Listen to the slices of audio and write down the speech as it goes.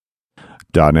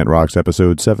.NET Rocks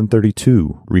episode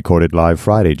 732, recorded live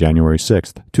Friday, January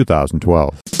 6th,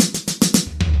 2012.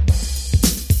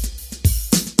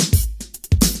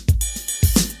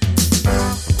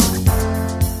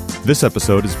 This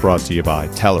episode is brought to you by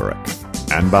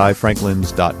Telerik and by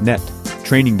Franklins.net,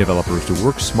 training developers to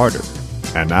work smarter,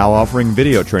 and now offering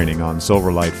video training on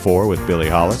Silverlight 4 with Billy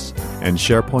Hollis and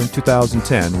SharePoint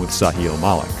 2010 with Sahil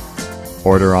Malik.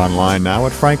 Order online now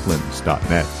at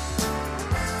Franklins.net.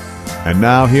 And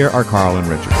now here are Carl and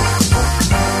Richard.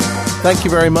 Thank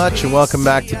you very much, and welcome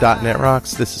back to .NET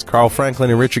Rocks. This is Carl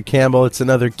Franklin and Richard Campbell. It's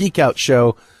another Geek Out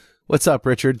show. What's up,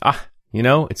 Richard? You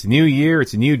know, it's a new year,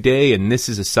 it's a new day, and this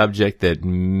is a subject that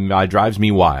drives me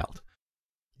wild.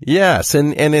 Yes,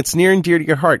 and it's near and dear to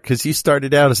your heart, because you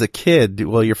started out as a kid.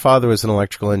 Well, your father was an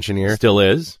electrical engineer. Still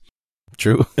is.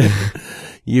 True.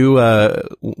 You,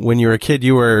 when you were a kid,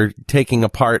 you were taking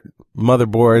apart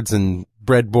motherboards and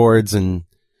breadboards and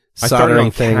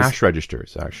soldering things. I started on cash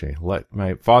registers, actually.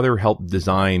 My father helped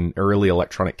design early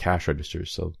electronic cash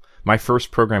registers, so my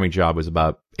first programming job was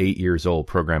about 8 years old,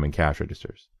 programming cash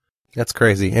registers. That's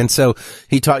crazy. And so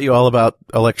he taught you all about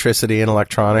electricity and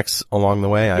electronics along the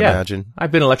way, I imagine.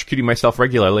 I've been electrocuting myself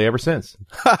regularly ever since.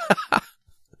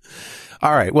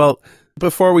 All right. Well,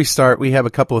 before we start, we have a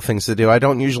couple of things to do. I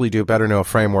don't usually do Better Know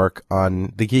Framework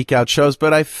on the Geek Out shows,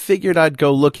 but I figured I'd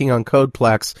go looking on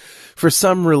Codeplex for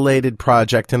some related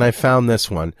project, and I found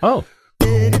this one. Oh.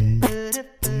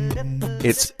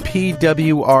 It's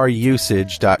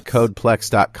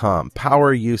pwrusage.codeplex.com,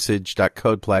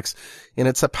 powerusage.codeplex, and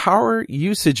it's a power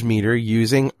usage meter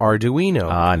using Arduino.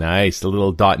 Ah, nice. The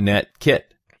little .NET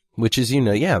kit. Which is,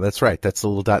 that's right. That's the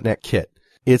little .NET kit.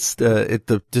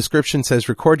 The description says,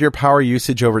 record your power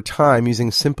usage over time using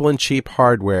simple and cheap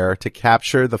hardware to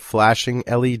capture the flashing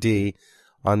LED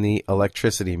on the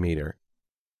electricity meter.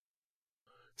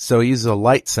 So he uses a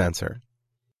light sensor.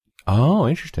 Oh,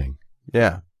 interesting.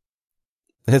 Yeah.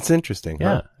 It's interesting.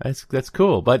 Yeah, huh? That's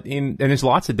cool. But and there's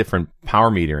lots of different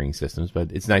power metering systems,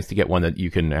 but it's nice to get one that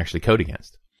you can actually code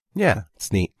against. Yeah,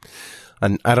 it's neat.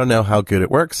 And I don't know how good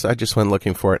it works. I just went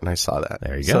looking for it and I saw that.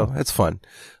 There you go. So it's fun.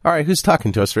 All right, who's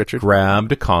talking to us, Richard?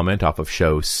 Grabbed a comment off of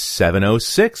show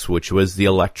 706, which was the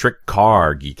electric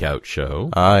car Geek Out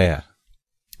show. Oh, yeah.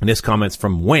 And this comment's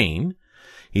from Wayne.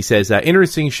 He says,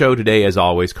 interesting show today as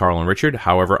always, Carl and Richard.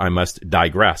 However, I must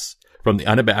digress from the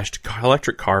unabashed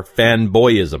electric car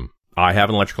fanboyism. I have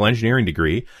an electrical engineering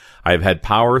degree. I have had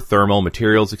power, thermal,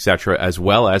 materials, etc., as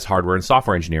well as hardware and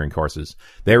software engineering courses.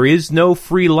 There is no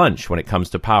free lunch when it comes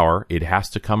to power. It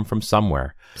has to come from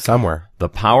somewhere. Somewhere. The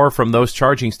power from those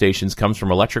charging stations comes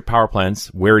from electric power plants,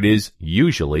 where it is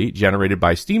usually generated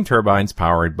by steam turbines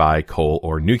powered by coal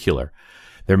or nuclear.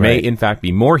 There may, in fact,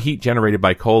 be more heat generated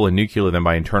by coal and nuclear than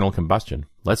by internal combustion.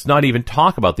 Let's not even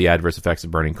talk about the adverse effects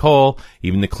of burning coal,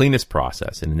 even the cleanest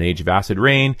process. In an age of acid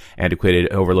rain,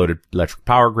 antiquated, overloaded electric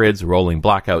power grids, rolling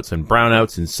blackouts and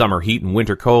brownouts in summer heat and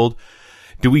winter cold,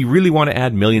 do we really want to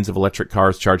add millions of electric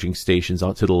cars charging stations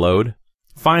onto the load?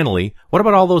 Finally, what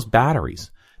about all those batteries?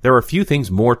 There are few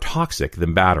things more toxic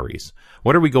than batteries.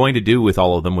 What are we going to do with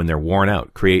all of them when they're worn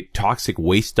out? Create toxic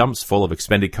waste dumps full of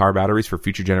expended car batteries for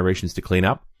future generations to clean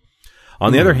up?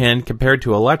 On the other hand, compared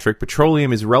to electric,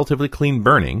 petroleum is relatively clean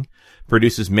burning,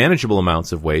 produces manageable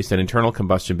amounts of waste, and internal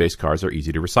combustion-based cars are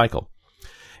easy to recycle.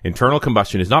 Internal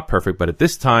combustion is not perfect, but at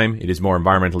this time, it is more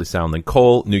environmentally sound than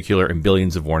coal, nuclear, and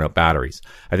billions of worn-out batteries.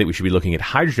 I think we should be looking at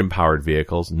hydrogen-powered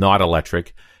vehicles, not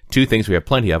electric. Two things we have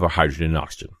plenty of are hydrogen and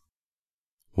oxygen.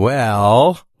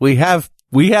 Well, we have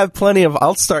plenty of,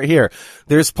 I'll start here.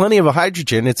 There's plenty of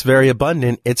hydrogen. It's very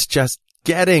abundant. It's just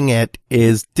getting it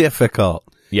is difficult.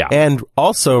 Yeah. And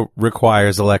also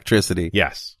requires electricity.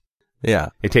 Yes.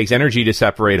 Yeah. It takes energy to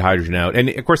separate hydrogen out. And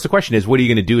of course the question is, what are you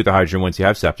going to do with the hydrogen once you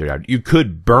have separated out? You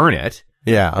could burn it.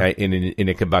 Yeah. In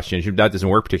a combustion engine. That doesn't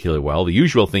work particularly well. The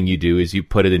usual thing you do is you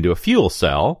put it into a fuel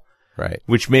cell. Right.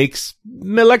 Which makes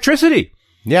electricity.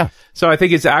 Yeah. So I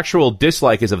think its actual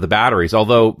dislike is of the batteries,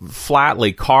 although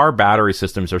flatly car battery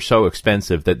systems are so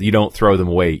expensive that you don't throw them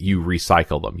away. You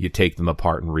recycle them. You take them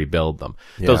apart and rebuild them.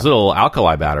 Yeah. Those little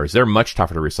alkali batteries, they're much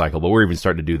tougher to recycle, but we're even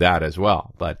starting to do that as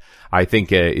well. But I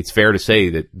think it's fair to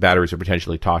say that batteries are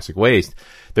potentially toxic waste.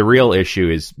 The real issue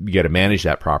is you got to manage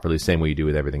that properly, the same way you do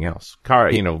with everything else.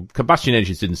 Combustion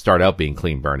engines didn't start out being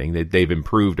clean burning. They've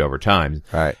improved over time.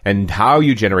 Right. And how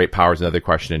you generate power is another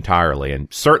question entirely. And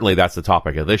certainly that's the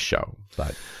topic of this show.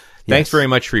 But thanks very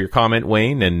much for your comment,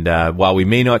 Wayne. And while we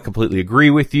may not completely agree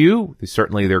with you,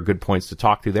 certainly there are good points to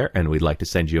talk to there. And we'd like to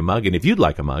send you a mug. And if you'd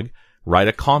like a mug, write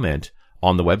a comment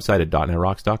on the website at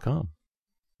 .NETRocks.com.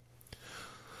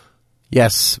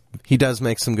 Yes, he does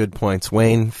make some good points.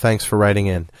 Wayne, thanks for writing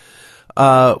in.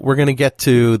 We're going to get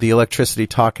to the electricity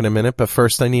talk in a minute, but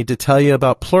first I need to tell you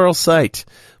about Pluralsight.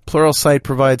 Pluralsight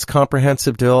provides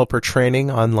comprehensive developer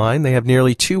training online. They have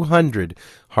nearly 200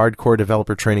 hardcore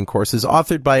developer training courses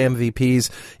authored by MVPs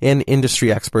and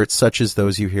industry experts such as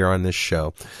those you hear on this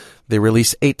show. They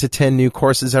release 8 to 10 new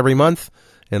courses every month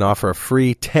and offer a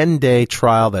free 10-day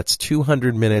trial that's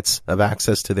 200 minutes of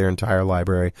access to their entire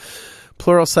library.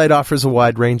 Pluralsight offers a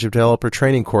wide range of developer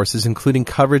training courses, including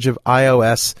coverage of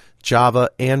iOS,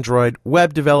 Java, Android,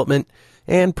 web development,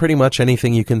 and pretty much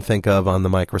anything you can think of on the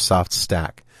Microsoft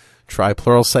stack. Try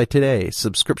Pluralsight today.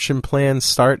 Subscription plans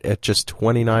start at just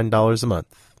 $29 a month.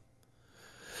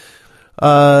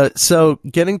 So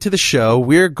getting to the show,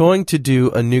 we're going to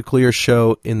do a nuclear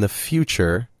show in the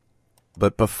future.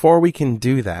 But before we can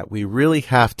do that, we really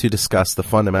have to discuss the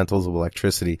fundamentals of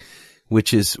electricity,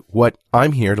 which is what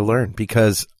I'm here to learn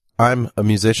because I'm a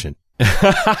musician.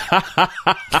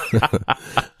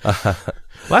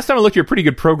 Last time I looked, you're a pretty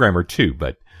good programmer too,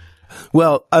 but.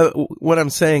 Well, what I'm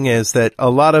saying is that a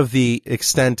lot of the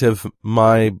extent of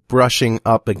my brushing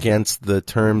up against the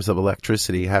terms of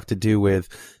electricity have to do with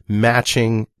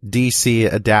matching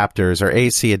DC adapters or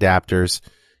AC adapters,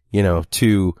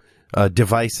 to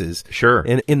devices. Sure.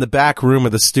 In the back room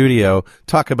of the studio,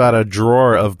 talk about a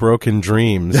drawer of broken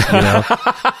dreams.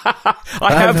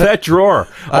 I have that drawer.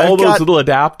 All those little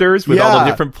adapters with all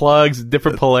the different plugs,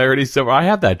 different polarities. So I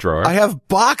have that drawer. I have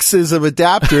boxes of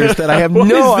adapters that I have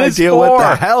no idea what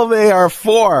the hell they are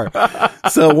for.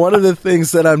 So one of the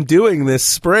things that I'm doing this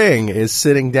spring is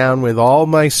sitting down with all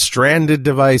my stranded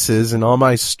devices and all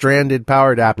my stranded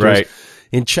power adapters. Right.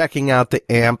 In checking out the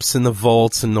amps and the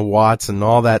volts and the watts and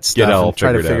all that stuff and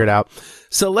try to figure it out.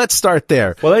 So let's start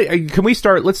there. Well, let's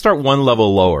start one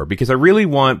level lower because I really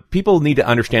want, people need to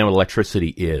understand what electricity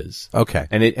is. Okay.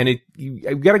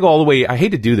 You gotta go all the way, I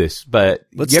hate to do this, but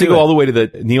you gotta go all the way to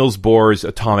the Niels Bohr's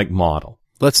atomic model.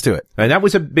 Let's do it. And that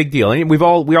was a big deal. And we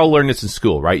all learned this in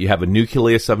school, right? You have a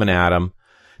nucleus of an atom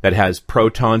that has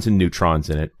protons and neutrons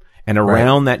in it. And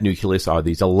around that nucleus are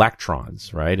these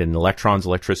electrons, right? And electrons,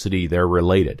 electricity, they're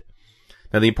related.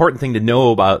 Now, the important thing to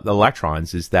know about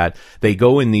electrons is that they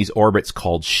go in these orbits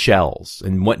called shells.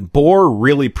 And what Bohr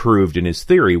really proved in his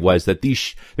theory was that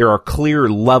there are clear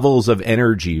levels of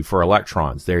energy for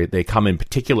electrons. They come in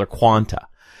particular quanta.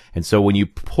 And so when you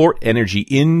put energy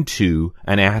into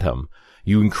an atom,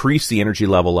 you increase the energy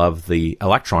level of the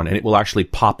electron and it will actually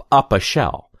pop up a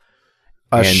shell.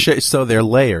 So they're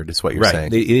layered is what you're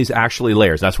saying. It is actually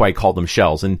layers. That's why I call them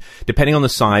shells. And depending on the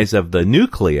size of the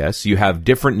nucleus, you have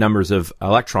different numbers of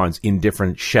electrons in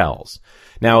different shells.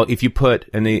 Now, if you put,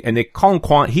 and they call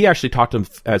them he actually talked to them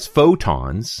as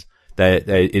photons. That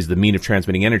is the mean of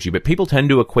transmitting energy. But people tend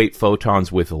to equate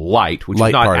photons with light, which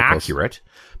is not accurate.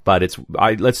 But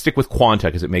let's stick with quanta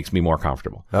because it makes me more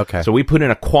comfortable. Okay. So we put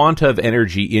in a quanta of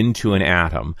energy into an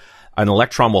atom. An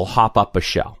electron will hop up a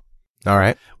shell. All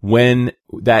right. When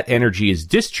that energy is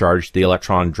discharged, the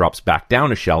electron drops back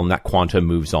down a shell and that quanta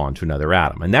moves on to another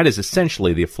atom. And that is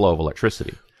essentially the flow of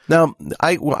electricity. Now,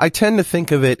 I tend to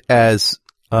think of it as,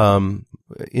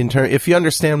 if you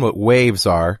understand what waves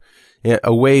are,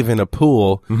 a wave in a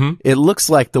pool, it looks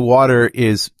like the water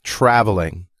is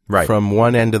traveling from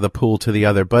one end of the pool to the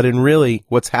other. But in really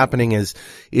what's happening is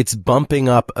it's bumping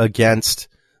up against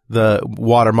the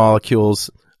water molecules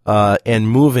and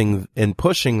moving and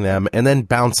pushing them and then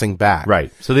bouncing back.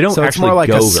 Right. So they don't actually it's more like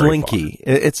go a slinky.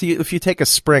 It's if you take a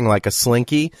spring like a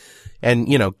slinky and,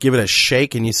 give it a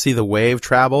shake and you see the wave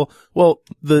travel, well,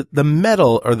 the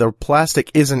metal or the plastic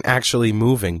isn't actually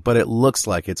moving, but it looks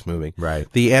like it's moving. Right.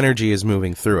 The energy is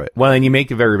moving through it. Well, and you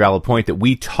make a very valid point that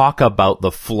we talk about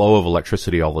the flow of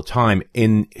electricity all the time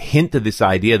and hint to this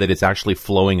idea that it's actually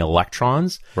flowing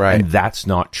electrons. Right. And that's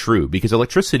not true because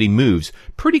electricity moves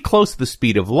pretty close to the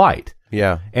speed of light.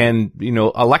 Yeah. And,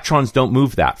 electrons don't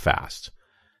move that fast.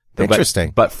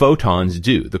 Interesting. But photons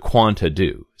do. The quanta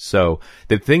do. So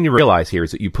the thing to realize here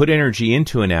is that you put energy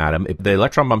into an atom. If the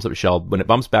electron bumps up a shell, when it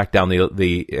bumps back down,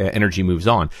 the energy moves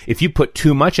on. If you put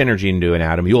too much energy into an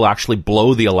atom, you'll actually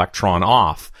blow the electron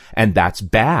off, and that's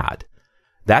bad.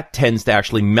 That tends to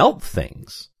actually melt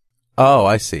things. Oh,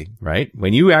 I see. Right?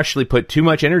 When you actually put too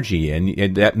much energy in,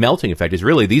 and that melting effect is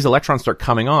really these electrons start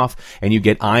coming off, and you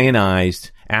get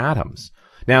ionized atoms.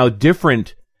 Now,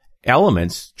 different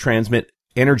elements transmit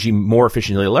energy more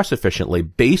efficiently or less efficiently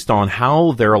based on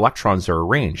how their electrons are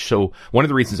arranged. So one of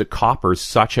the reasons that copper is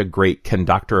such a great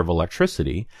conductor of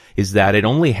electricity is that it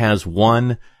only has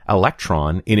one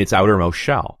electron in its outermost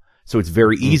shell. So it's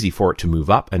very easy for it to move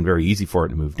up and very easy for it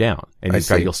to move down. And in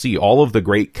fact, you'll see all of the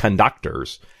great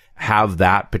conductors have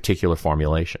that particular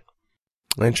formulation.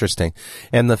 Interesting.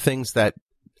 And the things that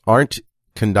aren't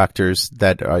conductors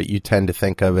that you tend to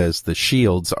think of as the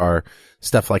shields are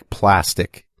stuff like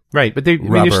plastic. Right, but they're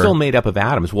still made up of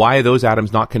atoms. Why are those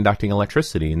atoms not conducting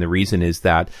electricity? And the reason is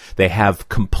that they have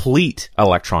complete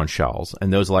electron shells,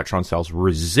 and those electron shells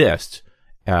resist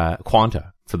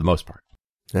quanta for the most part.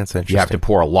 That's interesting. You have to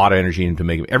pour a lot of energy into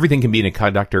make it. Everything can be in a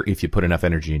conductor if you put enough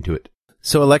energy into it.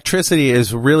 So electricity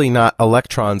is really not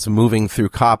electrons moving through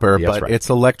copper, but it's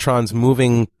electrons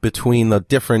moving between the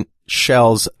different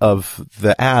shells of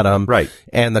the atom, right,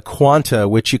 and the quanta,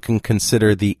 which you can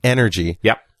consider the energy.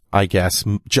 Yep. I guess,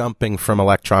 jumping from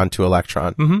electron to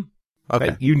electron. Mm-hmm.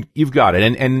 Okay. You've got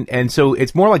it. And so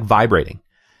it's more like vibrating.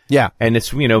 Yeah. And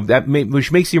it's,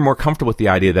 which makes you more comfortable with the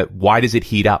idea that why does it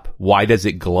heat up? Why does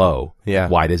it glow? Yeah.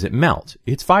 Why does it melt?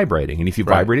 It's vibrating. And if you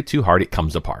vibrate it too hard, it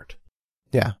comes apart.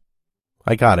 Yeah.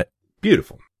 I got it.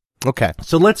 Beautiful. Okay.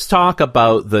 So let's talk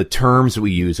about the terms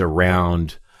we use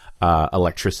around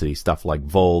electricity, stuff like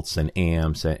volts and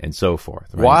amps and so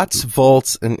forth. Right? Watts,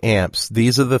 volts, and amps.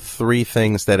 These are the three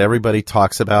things that everybody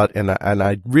talks about, and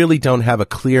I really don't have a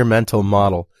clear mental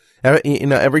model.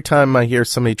 Every time I hear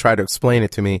somebody try to explain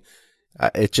it to me,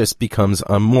 it just becomes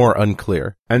more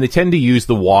unclear. And they tend to use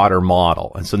the water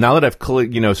model. And so now that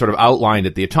I've sort of outlined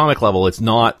at the atomic level, it's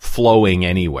not flowing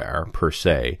anywhere per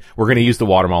se. We're going to use the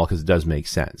water model because it does make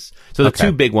sense. So the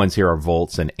two big ones here are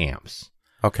volts and amps.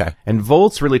 Okay. And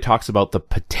volts really talks about the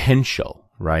potential,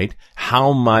 right?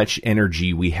 How much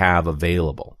energy we have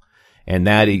available. And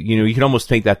that, you can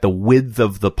almost make that the width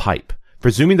of the pipe.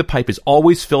 Presuming the pipe is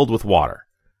always filled with water,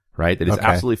 right? That is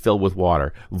absolutely filled with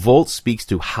water. Volts speaks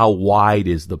to how wide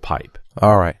is the pipe.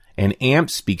 All right. And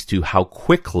amp speaks to how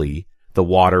quickly the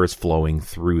water is flowing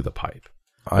through the pipe.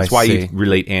 That's why you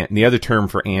relate amp. And the other term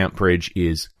for amperage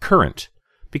is current,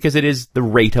 because it is the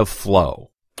rate of flow.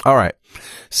 All right.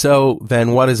 So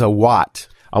then what is a watt?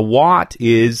 A watt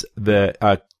is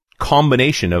the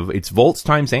combination of its volts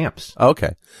times amps.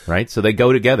 Okay. Right? So they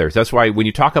go together. So that's why when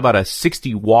you talk about a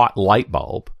 60-watt light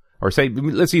bulb, or say,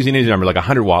 let's use an easy number, like a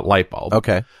 100-watt light bulb.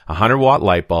 Okay. A 100-watt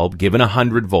light bulb given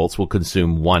 100 volts will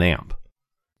consume 1 amp.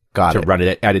 Got it. To run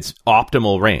it at its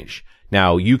optimal range.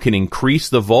 Now, you can increase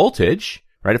the voltage,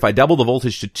 right? If I double the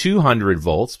voltage to 200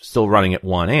 volts, still running at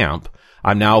 1 amp,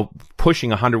 I'm now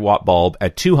pushing a 100-watt bulb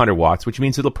at 200 watts, which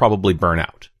means it'll probably burn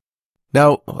out.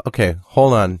 Now, okay,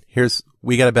 hold on.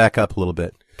 We got to back up a little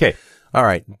bit. Okay. All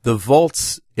right. The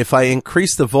volts, if I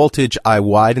increase the voltage, I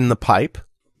widen the pipe.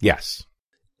 Yes.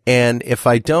 And if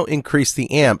I don't increase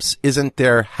the amps, isn't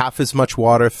there half as much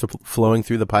water flowing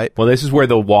through the pipe? Well, this is where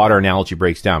the water analogy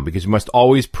breaks down, because you must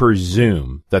always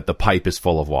presume that the pipe is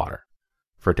full of water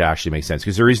for it to actually make sense,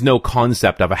 because there is no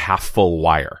concept of a half-full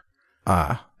wire.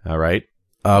 Ah. All right?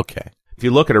 Okay. If you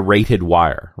look at a rated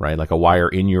wire, right, like a wire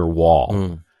in your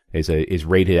wall is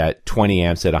rated at 20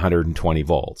 amps at 120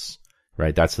 volts,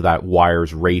 right? That's that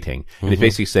wire's rating. And it's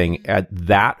basically saying at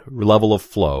that level of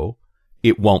flow,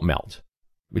 it won't melt.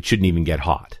 It shouldn't even get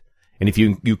hot. And if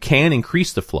you can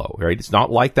increase the flow, right? It's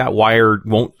not like that wire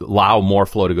won't allow more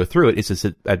flow to go through it. It's just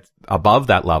at above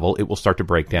that level, it will start to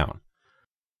break down.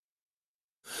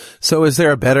 So is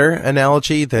there a better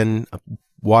analogy than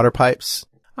water pipes?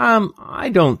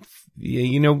 I don't,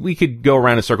 we could go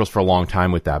around in circles for a long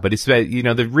time with that, but it's,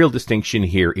 the real distinction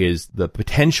here is the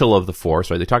potential of the force,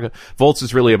 right? They talk, volts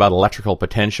is really about electrical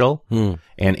potential, and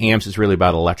amps is really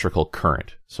about electrical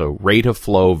current. So rate of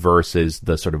flow versus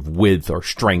the sort of width or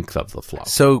strength of the flow.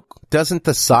 So doesn't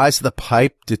the size of the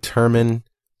pipe determine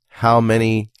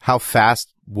how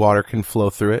fast water can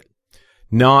flow through it?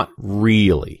 Not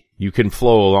really. You can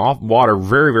flow off water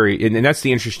very, very, and that's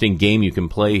the interesting game you can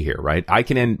play here, right?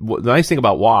 The nice thing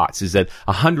about watts is that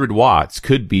 100 watts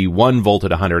could be 1 volt at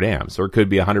 100 amps, or it could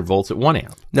be 100 volts at 1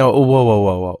 amp. No,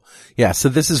 whoa. Yeah, so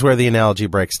this is where the analogy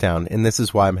breaks down, and this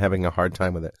is why I'm having a hard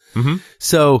time with it. Mm-hmm.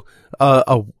 So,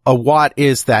 a watt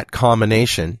is that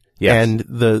combination, and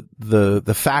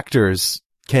the factors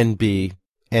can be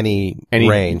any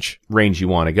range you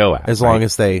want to go at. As long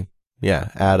as they,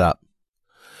 add up.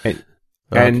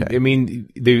 And I mean,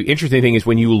 the interesting thing is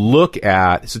when you look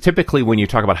at, so typically when you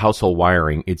talk about household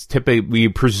wiring, it's typically, we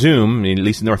presume, at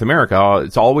least in North America,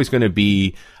 it's always going to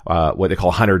be, what they call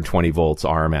 120 volts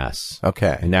RMS.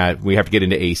 Okay. And that, we have to get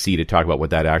into AC to talk about what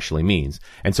that actually means.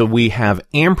 And so we have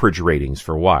amperage ratings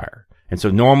for wire. And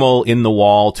so normal in the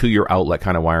wall to your outlet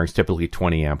kind of wiring is typically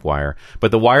 20 amp wire.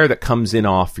 But the wire that comes in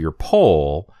off your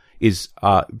pole is,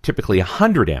 typically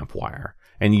 100 amp wire.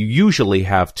 And you usually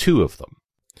have 2 of them.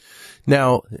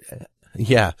 Now,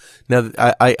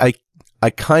 I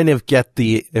kind of get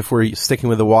if we're sticking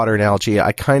with the water analogy,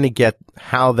 I kind of get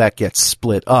how that gets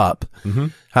split up.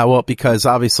 Mm-hmm. Because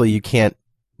obviously you can't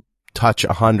touch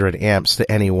 100 amps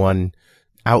to any one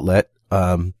outlet.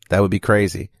 That would be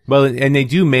crazy. Well, and they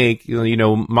do make,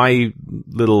 my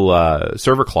little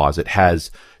server closet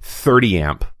has 30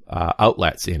 amp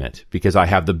outlets in it because I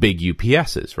have the big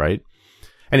UPSs, right?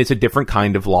 And it's a different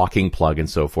kind of locking plug and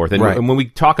so forth. And, right. and when we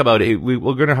talk about it, we're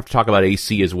going to have to talk about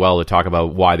AC as well to talk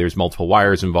about why there's multiple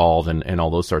wires involved and all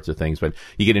those sorts of things. But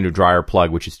you get into a dryer plug,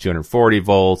 which is 240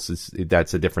 volts.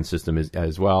 That's a different system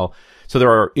as well.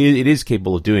 So it is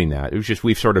capable of doing that. It was just,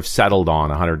 we've sort of settled on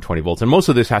 120 volts. And most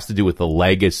of this has to do with the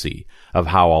legacy of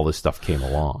how all this stuff came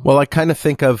along. Well, I kind of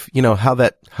think of,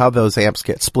 how those amps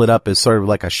get split up as sort of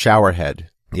like a shower head.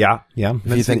 Yeah.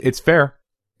 You think it's fair.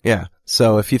 Yeah.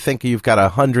 So if you think you've got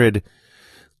 100,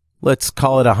 let's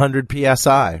call it 100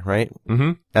 PSI, right?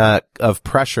 Mm-hmm. Of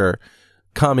pressure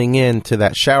coming into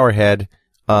that shower head,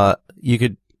 you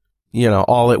could,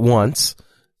 all at once,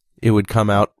 it would come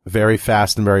out very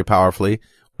fast and very powerfully,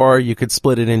 or you could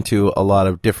split it into a lot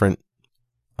of different,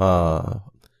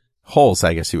 holes,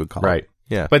 I guess you would call it. Right.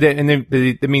 Yeah. But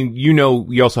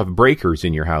you also have breakers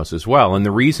in your house as well. And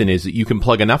the reason is that you can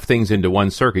plug enough things into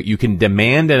one circuit. You can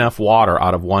demand enough water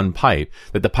out of one pipe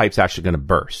that the pipe's actually going to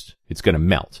burst. It's going to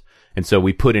melt. And so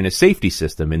we put in a safety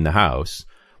system in the house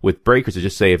with breakers to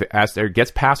just say as it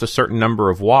gets past a certain number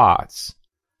of watts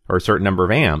or a certain number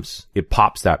of amps, it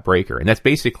pops that breaker. And that's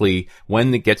basically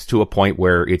when it gets to a point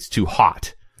where it's too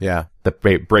hot. Yeah. The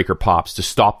breaker pops to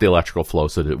stop the electrical flow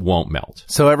so that it won't melt.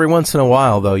 So every once in a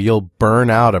while, though, you'll burn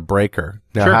out a breaker.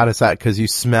 Now, Sure. How does that, because you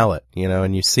smell it,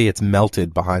 and you see it's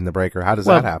melted behind the breaker. How does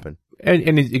that happen?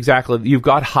 And exactly, you've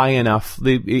got high enough.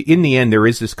 In the end, there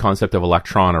is this concept of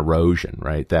electron erosion,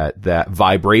 right? That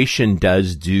vibration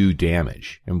does do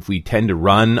damage. And if we tend to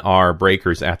run our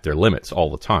breakers at their limits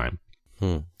all the time,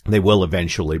 they will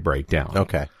eventually break down.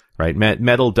 Okay. Right?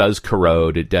 Metal does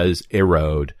corrode, it does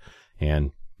erode,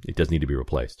 and it does need to be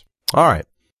replaced. All right.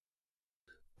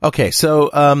 Okay,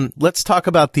 so let's talk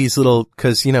about these little,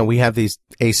 because we have these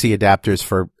AC adapters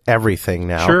for everything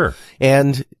now. Sure.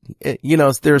 And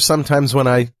there's sometimes when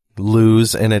I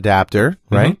lose an adapter,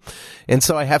 right? Mm-hmm. And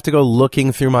so I have to go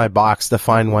looking through my box to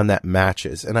find one that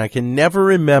matches, and I can never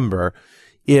remember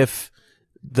I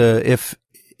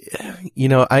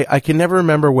can never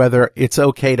remember whether it's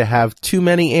okay to have too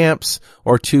many amps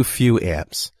or too few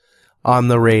amps on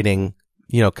the rating,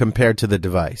 compared to the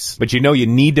device. But you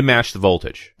need to match the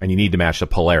voltage and you need to match the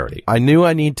polarity. I knew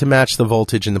I need to match the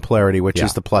voltage and the polarity, which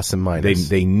is the plus and minus.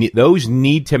 Those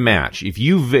need to match. If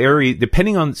you vary,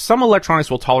 depending on, some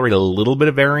electronics will tolerate a little bit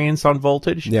of variance on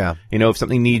voltage. Yeah. If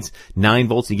something needs 9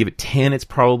 volts and you give it 10, it's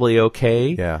probably okay.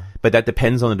 Yeah. But that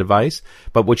depends on the device.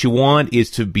 But what you want is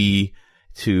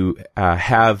to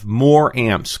have more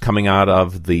amps coming out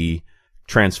of the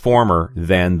transformer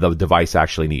than the device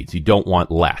actually needs. You don't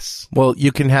want less. Well,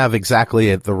 you can have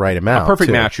exactly the right amount. A perfect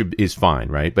too. match is fine,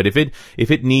 right? But if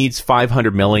it needs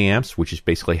 500 milliamps, which is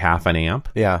basically half an amp,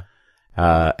 yeah,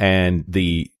 and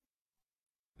the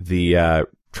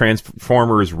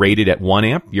transformer is rated at 1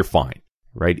 amp, you're fine,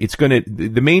 right?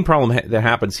 The main problem that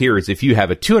happens here is if you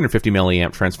have a 250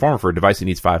 milliamp transformer for a device that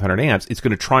needs 500 amps, it's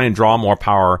going to try and draw more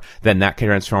power than that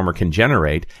transformer can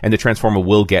generate, and the transformer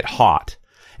will get hot.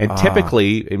 And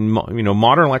typically, in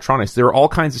modern electronics, there are all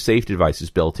kinds of safety devices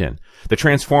built in. The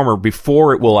transformer,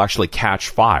 before it will actually catch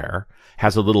fire,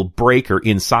 has a little breaker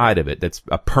inside of it that's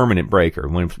a permanent breaker.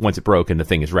 Once it's broken, the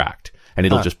thing is wrecked. And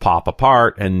it'll just pop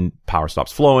apart and power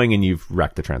stops flowing and you've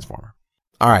wrecked the transformer.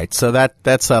 All right, so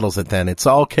that settles it then. It's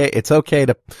okay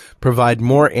to provide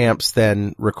more amps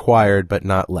than required, but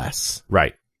not less.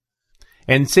 Right.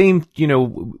 And same,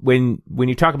 when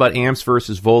you talk about amps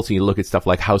versus volts, and you look at stuff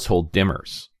like household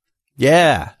dimmers.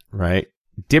 Yeah. Right?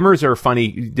 Dimmers are funny.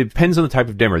 It depends on the type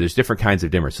of dimmer. There's different kinds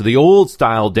of dimmers. So the old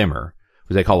style dimmer,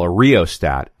 which they call a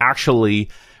rheostat,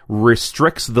 actually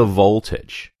restricts the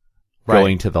voltage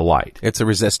going to the light. It's a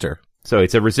resistor. So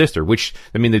it's a resistor, which,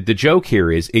 the joke here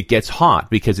is it gets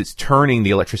hot because it's turning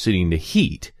the electricity into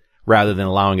heat rather than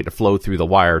allowing it to flow through the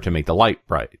wire to make the light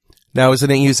bright. Now,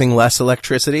 isn't it using less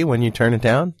electricity when you turn it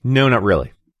down? No, not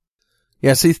really.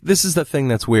 Yeah, see, this is the thing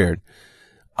that's weird.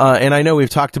 And I know we've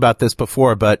talked about this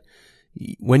before, but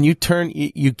when you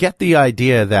you get the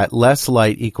idea that less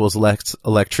light equals less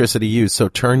electricity used, so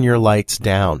turn your lights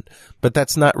down. But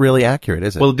that's not really accurate,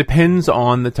 is it? Well, it depends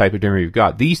on the type of dimmer you've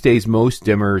got. These days, most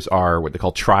dimmers are what they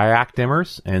call triac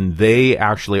dimmers, and they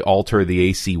actually alter the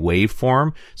AC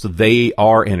waveform, so they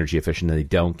are energy efficient and they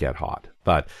don't get hot.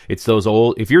 But it's those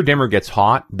if your dimmer gets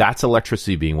hot, that's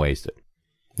electricity being wasted.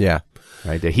 Yeah.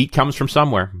 Right? The heat comes from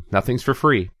somewhere. Nothing's for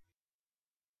free.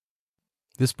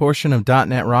 This portion of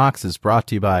 .NET Rocks is brought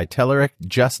to you by Telerik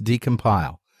Just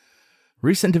Decompile.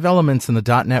 Recent developments in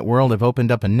the .NET world have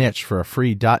opened up a niche for a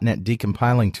free .NET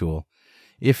decompiling tool.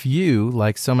 If you,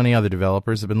 like so many other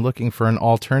developers, have been looking for an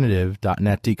alternative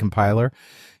 .NET decompiler,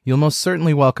 you'll most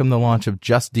certainly welcome the launch of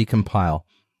Just Decompile,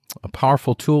 a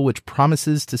powerful tool which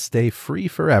promises to stay free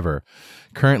forever.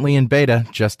 Currently in beta,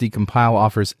 Just Decompile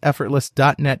offers effortless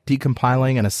 .NET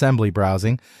decompiling and assembly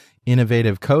browsing,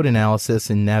 innovative code analysis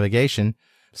and navigation,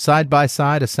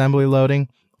 side-by-side assembly loading,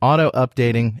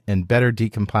 auto-updating, and better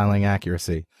decompiling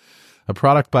accuracy. A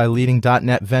product by leading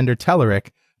 .NET vendor Telerik,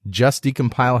 Just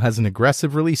Decompile has an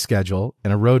aggressive release schedule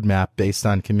and a roadmap based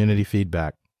on community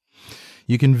feedback.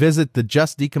 You can visit the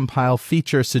Just Decompile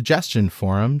feature suggestion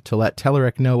forum to let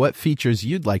Telerik know what features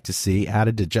you'd like to see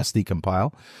added to Just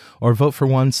Decompile, or vote for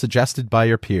one suggested by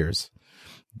your peers.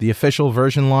 The official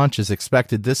version launch is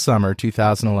expected this summer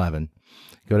 2011.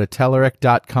 Go to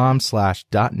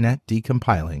Telerik.com/.NET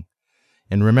decompiling.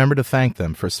 And remember to thank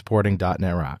them for supporting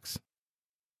 .NET Rocks.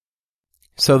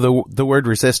 So the word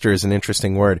resistor is an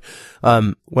interesting word.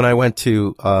 When I went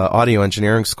to audio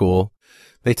engineering school,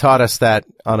 they taught us that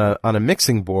on a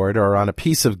mixing board or on a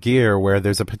piece of gear where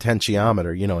there's a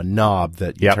potentiometer, a knob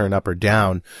that you turn up or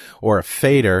down, or a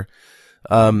fader,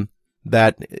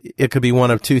 that it could be one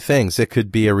of two things. It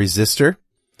could be a resistor,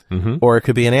 or it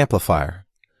could be an amplifier.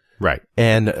 Right.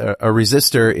 And a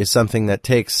resistor is something that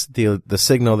takes the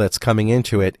signal that's coming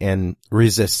into it and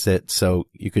resists it, so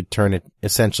you could turn it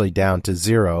essentially down to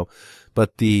zero,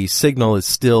 but the signal is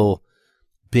still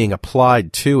being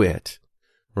applied to it,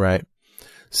 right?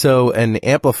 So an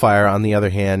amplifier, on the other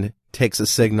hand, takes a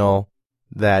signal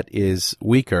that is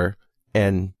weaker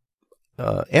and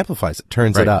amplifies it,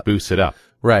 turns it up. Boosts it up.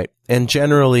 Right. And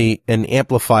generally, an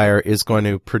amplifier is going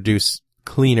to produce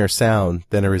cleaner sound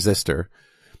than a resistor.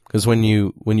 Because when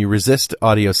you resist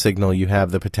audio signal, you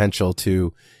have the potential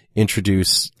to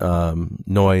introduce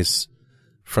noise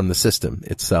from the system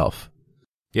itself.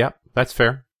 Yeah, that's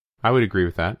fair. I would agree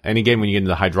with that. And again, when you get into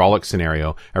the hydraulic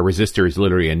scenario, a resistor is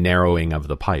literally a narrowing of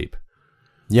the pipe.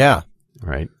 Yeah.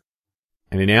 Right.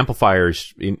 And an amplifier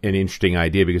is an interesting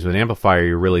idea because with an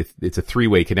amplifier, it's a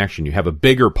three-way connection. You have a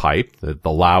bigger pipe,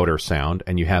 the louder sound,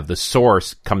 and you have the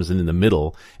source comes in the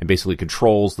middle and basically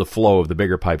controls the flow of the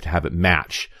bigger pipe to have it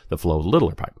match the flow of the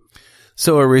littler pipe.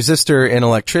 So a resistor in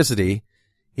electricity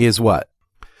is what?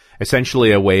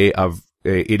 Essentially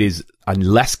it is a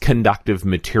less conductive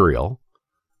material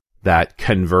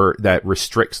that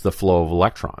restricts the flow of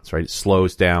electrons, right? It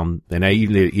slows down, and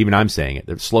even I'm saying it,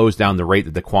 it slows down the rate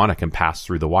that the quanta can pass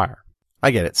through the wire.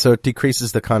 I get it. So it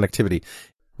decreases the conductivity.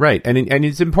 Right. And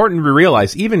it's important to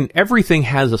realize everything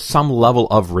has some level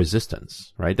of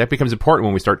resistance, right? That becomes important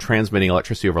when we start transmitting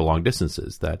electricity over long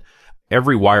distances, that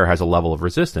every wire has a level of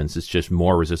resistance. It's just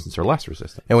more resistance or less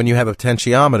resistance. And when you have a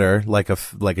potentiometer, like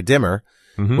a dimmer,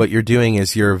 what you're doing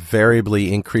is you're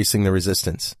variably increasing the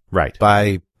resistance. Right.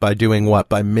 By doing what?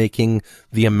 By making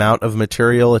the amount of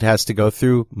material it has to go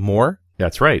through more?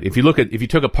 That's right. If you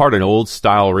took apart an old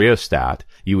style rheostat,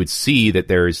 you would see that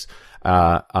there's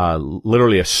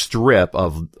literally a strip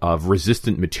of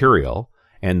resistant material,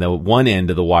 and the one end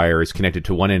of the wire is connected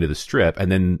to one end of the strip,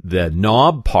 and then the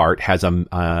knob part has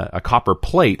a copper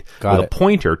plate with a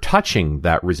pointer touching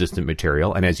that resistant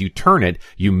material, and as you turn it,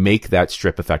 you make that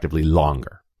strip effectively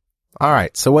longer. All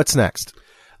right, so what's next?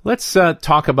 Let's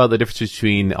talk about the difference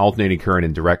between alternating current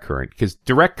and direct current, because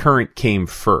direct current came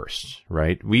first,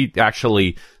 right? We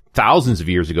actually, thousands of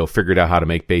years ago, figured out how to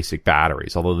make basic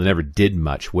batteries, although they never did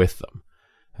much with them.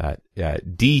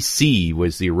 DC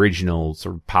was the original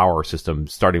sort of power system,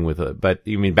 starting with the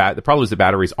problem is that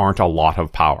batteries aren't a lot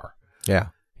of power. Yeah.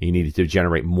 You needed to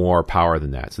generate more power than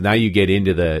that. So now you get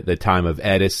into the time of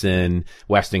Edison,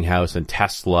 Westinghouse, and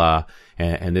Tesla,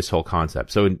 and this whole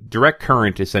concept. So direct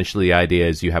current, essentially the idea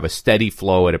is you have a steady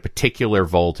flow at a particular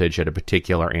voltage at a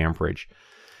particular amperage.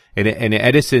 And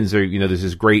Edison's there's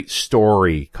this great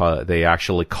story they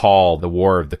actually call the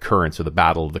War of the Currents, or the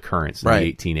Battle of the Currents in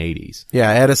the 1880s. Yeah,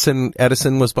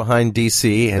 Edison was behind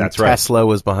DC, and That's right. Tesla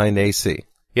was behind AC.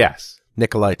 Yes.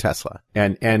 Nikolai Tesla.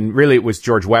 And really it was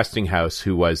George Westinghouse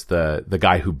who was the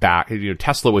guy who backed,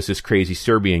 Tesla was this crazy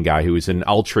Serbian guy who was an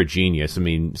ultra genius. I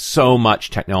mean, so much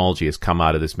technology has come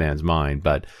out of this man's mind,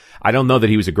 but I don't know that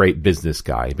he was a great business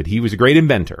guy, but he was a great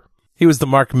inventor. He was the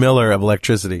Mark Miller of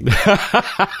electricity.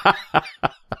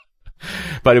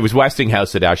 But it was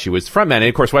Westinghouse that actually was frontman. And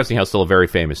of course, Westinghouse is still a very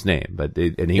famous name,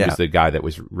 and he was the guy that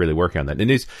was really working on that.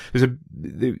 And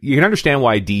you can understand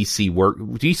why DC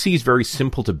DC is very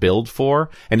simple to build for,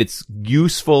 and it's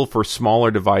useful for smaller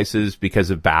devices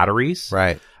because of batteries.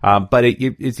 Right. But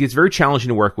it's very challenging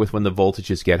to work with when the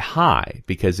voltages get high,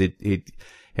 because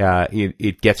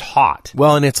it gets hot.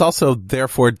 Well, and it's also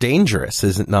therefore dangerous,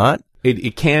 is it not?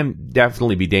 It can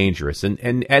definitely be dangerous.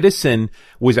 And Edison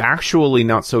was actually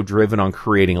not so driven on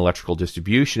creating electrical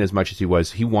distribution as much as he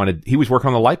was working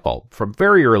on the light bulb from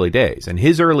very early days. And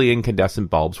his early incandescent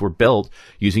bulbs were built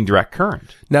using direct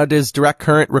current. Now, does direct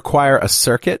current require a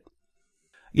circuit?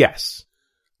 Yes.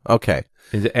 Okay.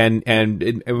 And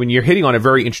when you're hitting on a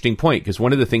very interesting point, because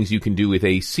one of the things you can do with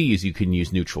AC is you can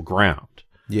use neutral ground.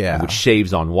 Yeah. Which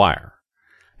shaves on wire.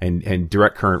 And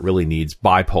direct current really needs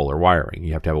bipolar wiring.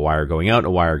 You have to have a wire going out and a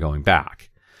wire going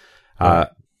back. Right.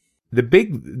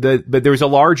 But there's a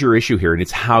larger issue here, and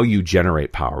it's how you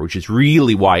generate power, which is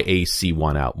really why AC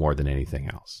won out more than anything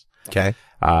else. Okay.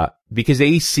 Because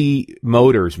AC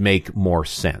motors make more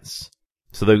sense.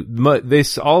 So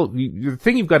the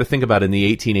thing you've got to think about in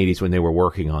the 1880s when they were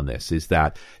working on this is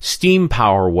that steam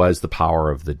power was the power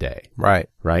of the day. Right.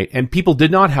 Right. And people did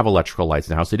not have electrical lights in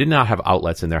their house. They did not have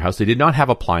outlets in their house. They did not have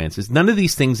appliances. None of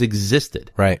these things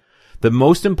existed. Right. The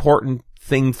most important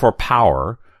thing for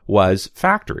power was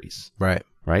factories. Right.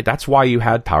 Right. That's why you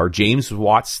had power. James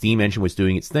Watt's steam engine was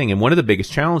doing its thing. And one of the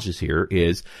biggest challenges here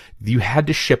is you had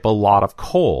to ship a lot of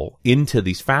coal into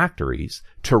these factories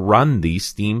to run these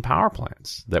steam power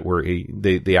plants that were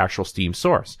the actual steam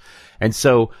source. And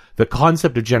so the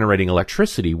concept of generating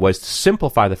electricity was to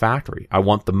simplify the factory. I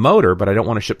want the motor, but I don't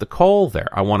want to ship the coal there.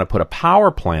 I want to put a power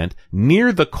plant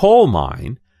near the coal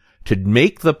mine to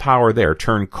make the power there,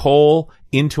 turn coal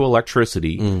into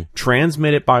electricity,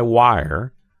 transmit it by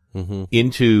wire,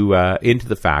 into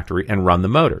the factory and run the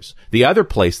motors. The other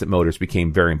place that motors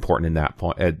became very important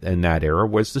in that era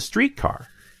was the streetcar.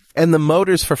 And the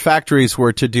motors for factories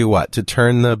were to do what? To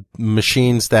turn the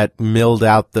machines that milled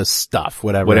out the stuff,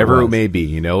 whatever it may be.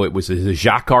 You know, it was a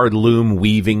jacquard loom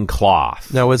weaving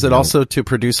cloth. Now, was it also to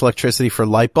produce electricity for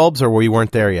light bulbs, or we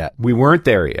weren't there yet? We weren't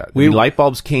there yet. Light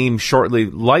bulbs came shortly.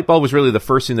 Light bulb was really the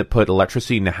first thing that put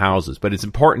electricity into houses, but it's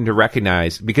important to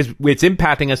recognize because it's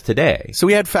impacting us today. So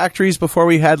we had factories before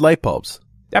we had light bulbs?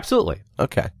 Absolutely.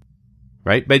 Okay.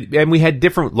 Right? And we had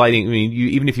different lighting. I mean,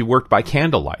 even if you worked by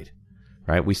candlelight.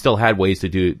 Right, we still had ways to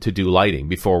do lighting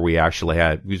before we actually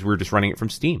because we were just running it from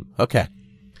steam. Okay.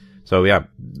 So yeah,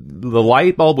 the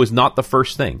light bulb was not the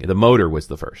first thing. The motor was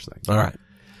the first thing. All right.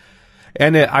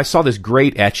 And I saw this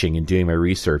great etching in doing my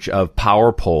research of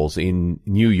power poles in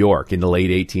New York in the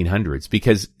late 1800s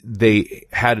because they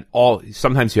had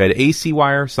sometimes you had AC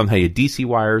wires, sometimes you had DC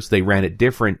wires. They ran at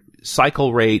different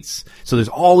cycle rates. So there's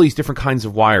all these different kinds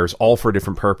of wires, all for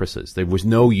different purposes. There was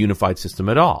no unified system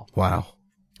at all. Wow.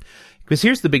 Because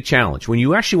here's the big challenge. When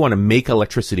you actually want to make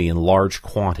electricity in large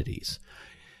quantities,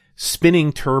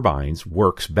 spinning turbines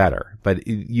works better. But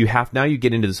you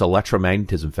get into this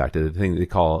electromagnetism effect, the thing they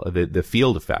call the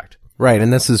field effect. Right,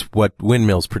 and this is what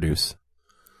windmills produce.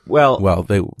 Well,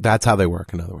 that's how they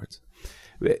work, in other words.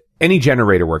 Any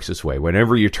generator works this way,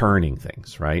 whenever you're turning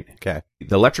things, right? Okay.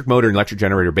 The electric motor and electric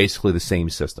generator are basically the same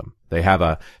system. They have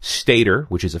a stator,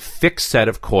 which is a fixed set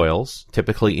of coils,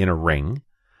 typically in a ring,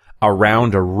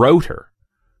 around a rotor,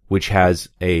 which has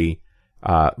a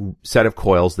set of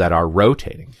coils that are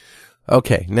rotating.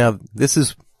 Okay, now this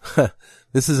is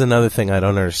another thing I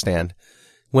don't understand.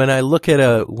 When I look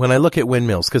at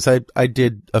windmills, because I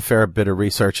did a fair bit of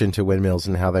research into windmills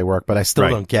and how they work, but I still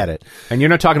don't get it. And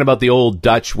you're not talking about the old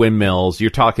Dutch windmills.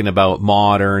 You're talking about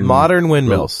modern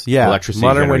windmills. Yeah, electricity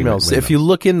modern windmills. If you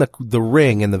look in the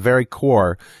ring in the very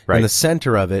core, in the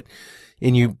center of it,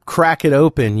 and you crack it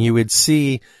open, you would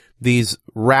see these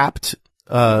wrapped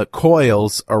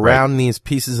coils around these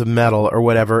pieces of metal or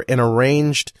whatever, and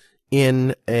arranged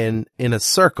in a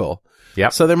circle. Yeah.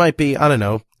 So there might be, I don't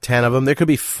know, 10 of them. There could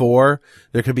be 4.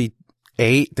 There could be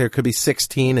 8. There could be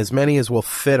 16. As many as will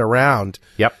fit around.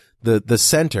 Yep. The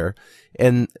center.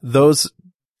 And those,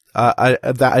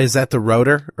 is that the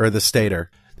rotor or the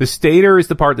stator? The stator is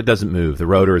the part that doesn't move. The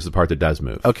rotor is the part that does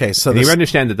move. Okay, so you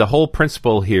understand that the whole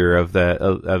principle here of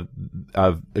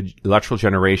electrical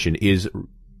generation is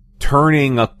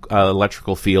turning a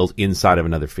electrical field inside of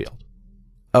another field.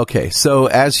 Okay, so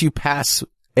as you pass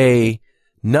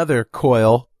another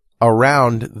coil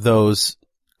around those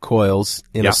coils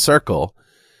in a circle,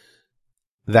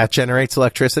 that generates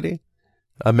electricity,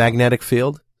 a magnetic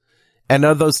field, and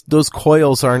those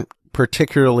coils aren't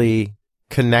particularly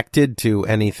connected to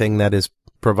anything that is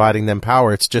providing them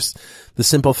power. It's just the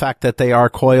simple fact that they are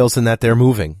coils and that they're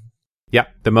moving. Yeah,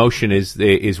 the motion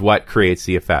is what creates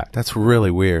the effect. That's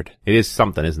really weird. It is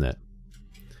something, isn't it?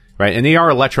 Right, and they are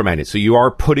electromagnets, so you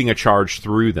are putting a charge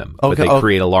through them, but they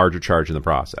create a larger charge in the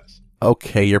process.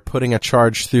 Okay, you're putting a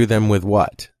charge through them with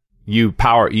what? You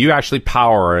actually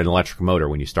power an electric motor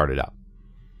when you start it up.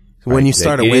 When you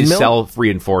start a windmill? It is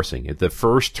self-reinforcing. The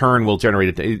first turn will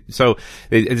generate it. So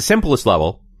at the simplest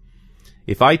level,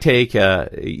 if I take,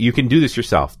 you can do this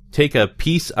yourself. Take a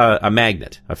piece, a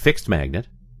magnet, a fixed magnet,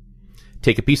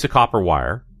 take a piece of copper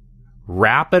wire,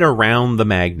 wrap it around the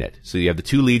magnet. So you have the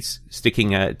two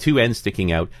ends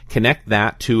sticking out, connect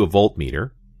that to a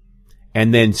voltmeter,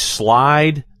 and then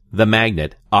slide the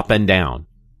magnet up and down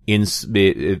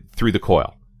through the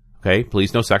coil. Okay?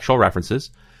 Please, no sexual references.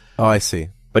 Oh, I see.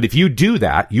 But if you do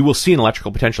that, you will see an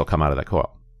electrical potential come out of that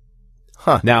coil.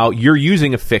 Huh. Now, you're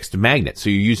using a fixed magnet, so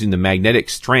you're using the magnetic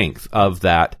strength of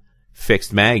that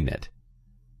fixed magnet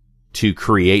to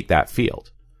create that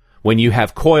field. When you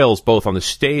have coils both on the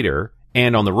stator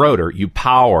and on the rotor, you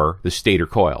power the stator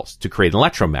coils to create an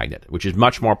electromagnet, which is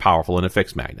much more powerful than a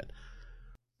fixed magnet.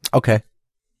 Okay.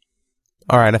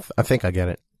 All right, I think I get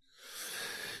it.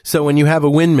 So when you have a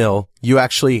windmill, you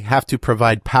actually have to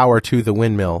provide power to the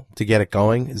windmill to get it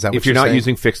going? Is that what if you're not saying?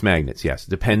 Using fixed magnets, yes.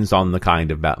 It depends on the kind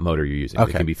of motor you're using.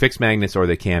 Okay. They can be fixed magnets or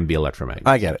they can be electromagnets.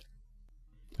 I get it.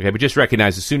 Okay, but just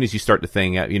recognize as soon as you start the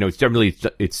thing,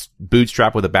 it's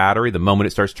bootstrapped with a battery. The moment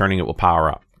it starts turning, it will power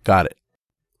up. Got it.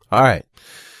 All right.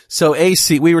 So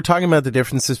AC, we were talking about the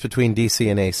differences between DC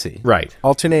and AC. Right.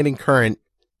 Alternating current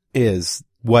is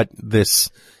what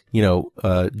this,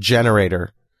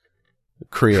 generator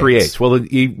creates. Well,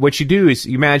 what you do is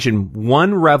you imagine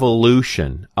one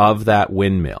revolution of that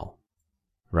windmill,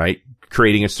 right?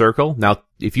 Creating a circle. Now,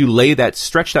 if you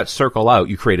stretch that circle out,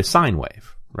 you create a sine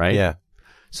wave, right? Yeah.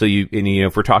 So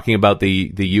if we're talking about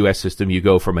the US system, you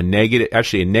go from a negative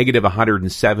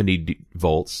 170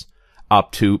 volts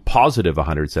up to positive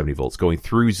 170 volts, going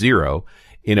through zero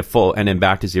in a full, and then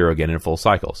back to zero again in a full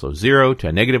cycle. So 0 to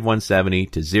a negative 170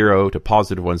 to 0 to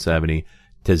positive 170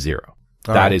 to 0.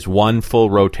 That is one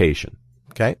full rotation.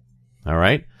 Okay. All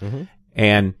right. Mm-hmm.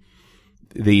 And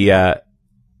the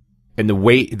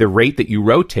rate that you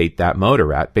rotate that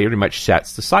motor at pretty much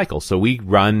sets the cycle. So we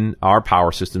run our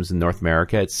power systems in North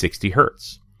America at 60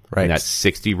 hertz. Right. And that's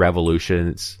 60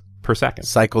 revolutions per second.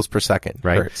 Cycles per second.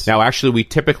 Right. Hertz. Now, actually, we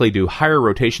typically do higher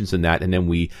rotations than that, and then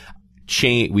we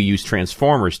use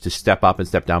transformers to step up and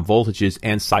step down voltages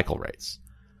and cycle rates.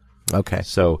 Okay.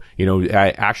 So,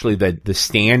 actually the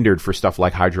standard for stuff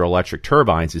like hydroelectric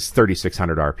turbines is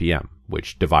 3,600 RPM,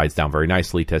 which divides down very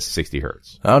nicely to 60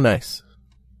 hertz. Oh, nice.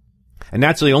 And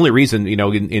that's the only reason,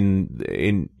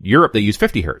 in Europe they use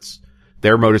 50 hertz.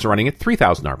 Their motors are running at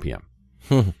 3,000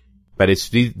 RPM. But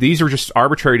these are just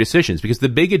arbitrary decisions because the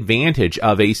big advantage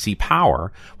of AC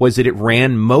power was that it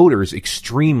ran motors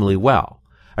extremely well.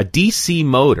 A DC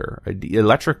motor, an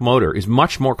electric motor, is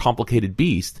much more complicated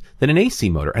beast than an AC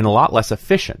motor and a lot less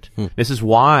efficient. This is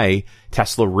why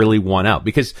Tesla really won out.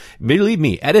 Because, believe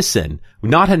me, Edison,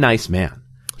 not a nice man.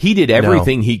 He did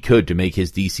everything he could to make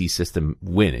his DC system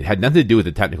win. It had nothing to do with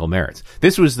the technical merits.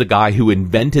 This was the guy who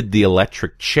invented the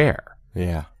electric chair.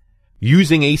 Yeah.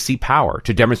 Using AC power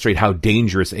to demonstrate how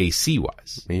dangerous AC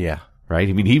was. Yeah. Right?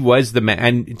 I mean, he was the man.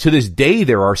 And to this day,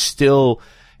 there are still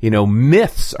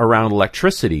myths around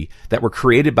electricity that were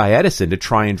created by Edison to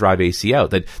try and drive AC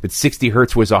out. That 60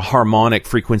 hertz was a harmonic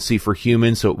frequency for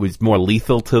humans, so it was more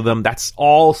lethal to them. That's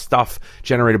all stuff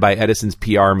generated by Edison's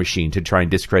PR machine to try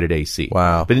and discredit AC.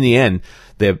 Wow. But in the end,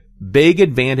 the big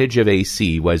advantage of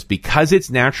AC was because it's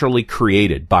naturally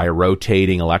created by a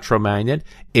rotating electromagnet,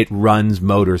 it runs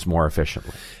motors more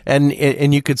efficiently.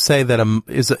 And you could say that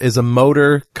is a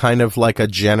motor kind of like a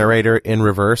generator in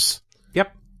reverse?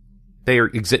 Yep.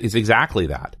 It's exactly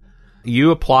that.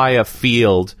 You apply a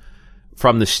field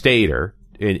from the stator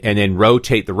and then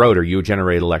rotate the rotor, you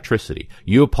generate electricity.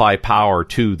 You apply power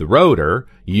to the rotor,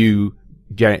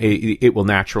 it will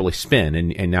naturally spin,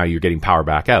 and now you're getting power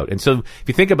back out. And so if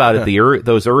you think about it,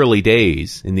 those early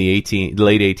days in the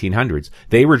late 1800s,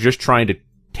 they were just trying to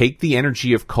take the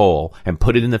energy of coal and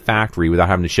put it in the factory without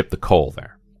having to ship the coal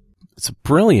there. It's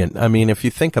brilliant. I mean, if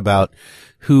you think about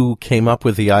who came up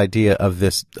with the idea of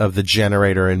the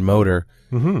generator and motor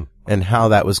and how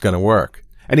that was going to work.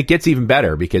 And it gets even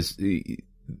better because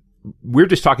we're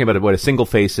just talking about a single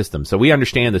phase system. So we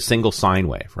understand the single sine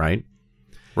wave, right?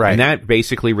 Right. And that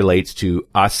basically relates to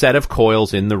a set of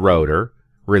coils in the rotor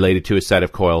related to a set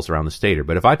of coils around the stator.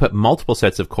 But if I put multiple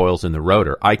sets of coils in the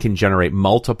rotor, I can generate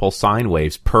multiple sine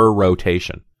waves per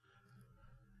rotation.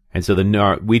 And so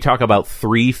we talk about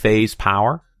three-phase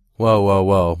power.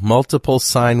 Whoa. Multiple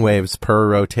sine waves per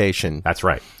rotation. That's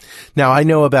right. Now, I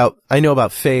know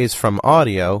about phase from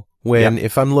audio when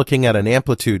if I'm looking at an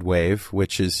amplitude wave,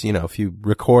 which is, if you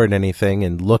record anything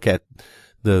and look at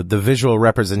the visual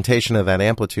representation of that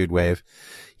amplitude wave,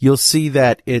 you'll see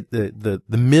that the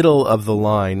middle of the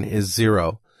line is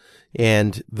 0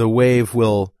 and the wave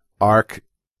will arc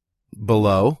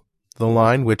below the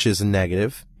line, which is a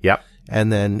negative, Yep.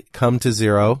 and then come to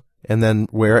 0, and then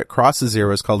where it crosses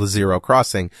 0 is called a zero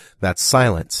crossing. That's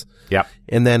silence. Yep.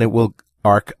 And then it will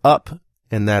arc up,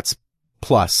 and that's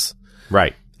plus.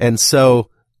 Right. And so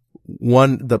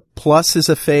the plus is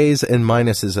a phase and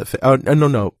minus is a phase. Oh,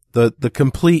 no. The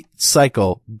complete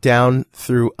cycle down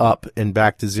through up and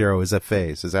back to 0 is a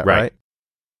phase. Is that right?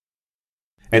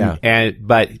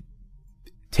 But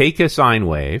take a sine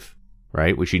wave,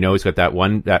 right, which you know has got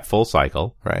that full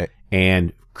cycle. Right.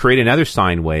 And create another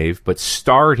sine wave, but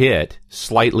start it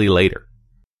slightly later.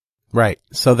 Right.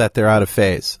 So that they're out of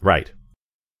phase. Right.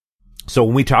 So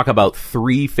when we talk about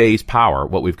three-phase power,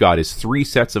 what we've got is 3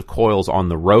 sets of coils on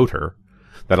the rotor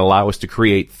that allow us to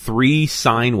create 3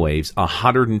 sine waves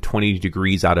 120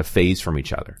 degrees out of phase from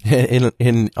each other.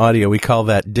 In audio, we call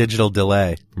that digital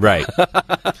delay. Right.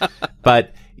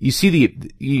 But you see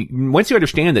once you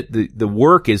understand that the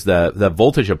work is the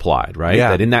voltage applied, right?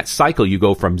 Yeah. That in that cycle you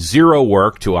go from 0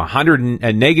 work to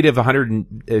negative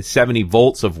 170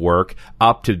 volts of work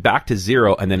back to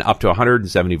 0 and then up to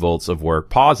 170 volts of work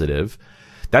positive.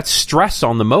 That's stress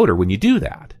on the motor when you do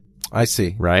that. I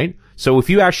see. Right? So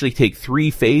if you actually take 3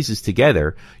 phases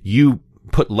together, you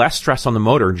put less stress on the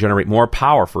motor and generate more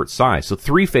power for its size. So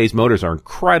 3-phase motors are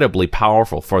incredibly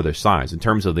powerful for their size in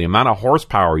terms of the amount of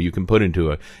horsepower you can put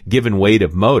into a given weight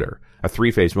of motor. A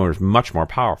 3-phase motor is much more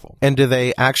powerful. And do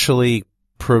they actually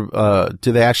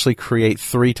create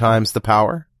 3 times the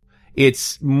power?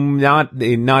 It's not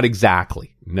exactly.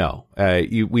 No.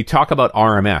 We talk about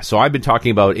RMS. So I've been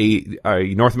talking about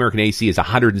North American AC is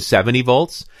 170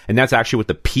 volts, and that's actually what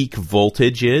the peak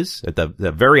voltage is. At the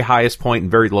very highest point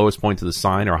and very lowest point of the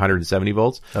sine are 170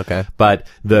 volts. Okay. But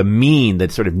the mean, the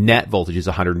sort of net voltage is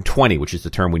 120, which is the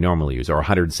term we normally use, or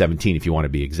 117 if you want to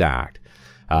be exact.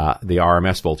 The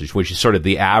RMS voltage, which is sort of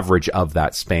the average of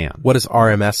that span. What does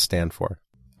RMS stand for?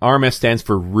 RMS stands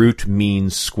for root mean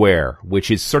square,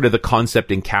 which is sort of the concept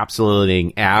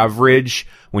encapsulating average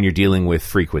when you're dealing with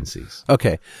frequencies.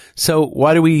 Okay. So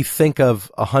why do we think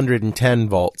of 110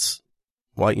 volts?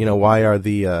 Why are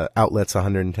the outlets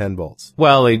 110 volts?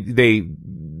 Well,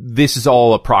 this is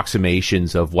all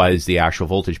approximations of what is the actual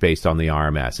voltage based on the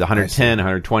RMS. 110,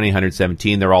 120,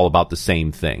 117, they're all about the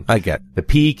same thing. I get. The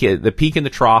peak and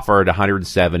the trough are at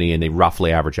 170 and they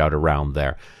roughly average out around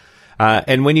there.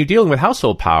 And when you're dealing with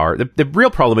household power, the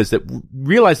real problem is that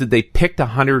realize that they picked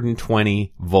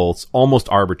 120 volts almost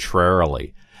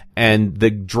arbitrarily. And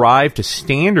the drive to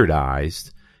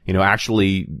standardized,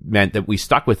 actually meant that we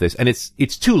stuck with this. And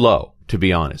it's too low, to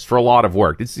be honest, for a lot of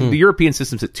work. The European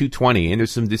system's at 220, and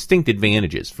there's some distinct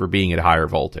advantages for being at higher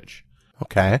voltage.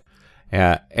 Okay.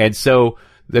 And so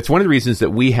that's one of the reasons that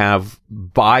we have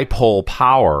bipole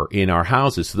power in our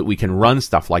houses so that we can run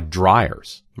stuff like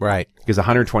dryers. Right. Because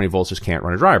 120 volts just can't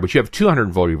run a dryer, but you have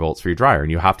 240 volts for your dryer, and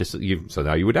you have to, so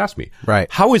now you would ask me, right,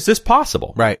 how is this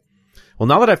possible? Right. Well,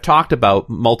 now that I've talked about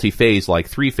multi-phase like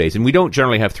 3-phase, and we don't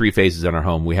generally have 3 phases in our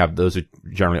home, those are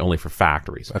generally only for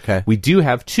factories. Okay. We do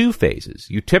have 2 phases.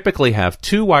 You typically have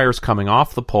 2 wires coming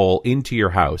off the pole into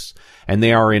your house, and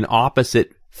they are in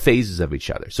opposite phases of each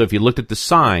other. So if you looked at the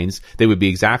signs, they would be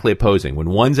exactly opposing. When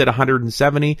one's at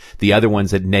 170, the other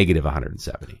one's at negative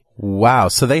 170. Wow.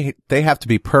 So they have to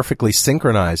be perfectly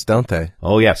synchronized, don't they?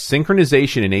 Oh yes.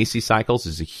 Synchronization in AC cycles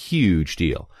is a huge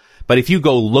deal. But if you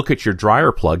go look at your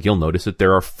dryer plug, you'll notice that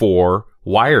there are 4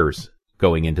 wires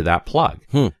going into that plug.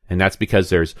 And that's because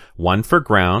there's one for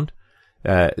ground.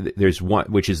 There's one,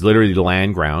 which is literally the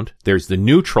land ground. There's the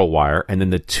neutral wire and then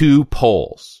the 2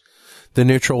 poles. The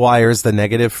neutral wire is the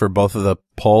negative for both of the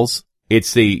poles?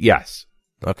 Yes.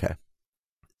 Okay.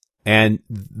 And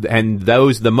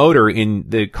the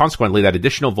motor consequently that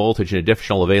additional voltage and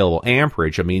additional available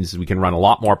amperage means we can run a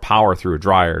lot more power through a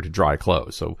dryer to dry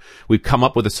clothes. So we've come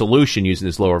up with a solution using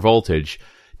this lower voltage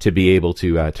to be able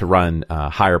to run,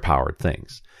 higher powered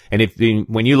things. And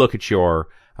when you look at your,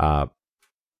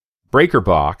 breaker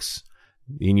box,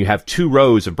 and you have 2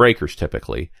 rows of breakers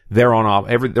typically, they're on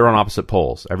opposite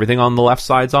poles. Everything on the left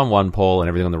side's on one pole and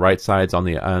everything on the right side's on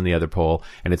the other pole.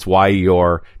 And it's why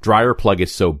your dryer plug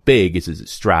is so big is it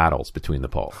straddles between the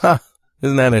poles. Huh.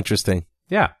 Isn't that interesting?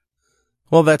 Yeah.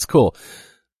 Well, that's cool.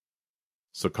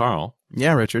 So Carl.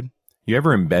 Yeah, Richard. You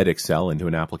ever embed Excel into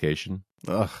an application?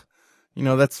 Ugh.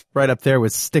 That's right up there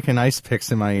with sticking ice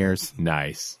picks in my ears.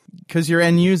 Nice. Because your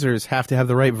end users have to have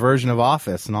the right version of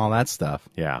Office and all that stuff.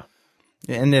 Yeah.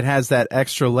 And it has that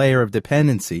extra layer of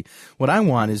dependency. What I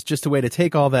want is just a way to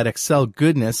take all that Excel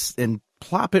goodness and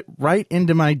plop it right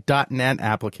into my .NET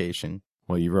application.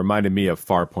 Well, you reminded me of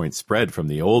Farpoint Spread from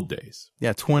the old days.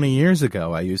 Yeah, 20 years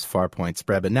ago I used Farpoint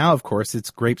Spread, but now, of course,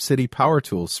 it's Grape City Power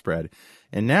Tools Spread.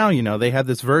 And now, they have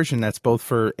this version that's both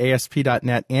for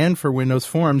ASP.NET and for Windows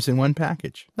Forms in one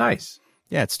package. Nice.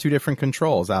 Yeah, it's two different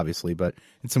controls, obviously, but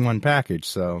it's in one package,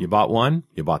 so... You bought one,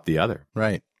 you bought the other.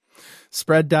 Right.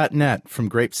 Spread.NET from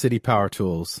Grape City Power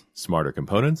Tools. Smarter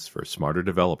components for smarter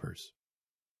developers.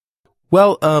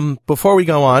 Well, before we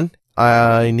go on,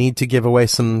 I need to give away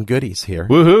some goodies here.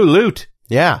 Woohoo, loot!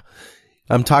 Yeah.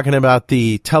 I'm talking about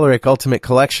the Telerik Ultimate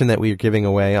Collection that we are giving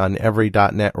away on every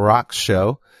 .NET Rocks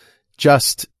show.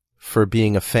 Just for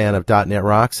being a fan of .NET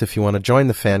Rocks. If you want to join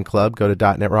the fan club, go to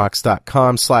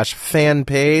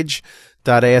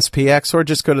 .NETRocks.com/fanpage.aspx or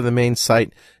just go to the main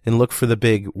site and look for the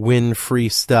big win free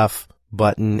stuff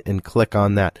button and click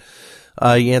on that.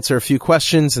 You answer a few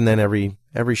questions and then every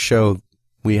show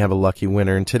we have a lucky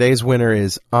winner. And today's winner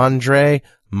is Andre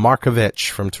Markovich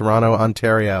from Toronto,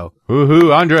 Ontario.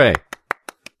 Woohoo, Andre!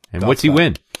 And what's he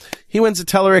win? He wins a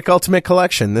Telerik Ultimate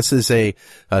Collection. This is a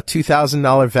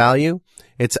 $2,000 value.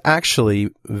 It's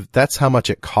actually, that's how much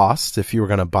it costs if you were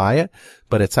going to buy it,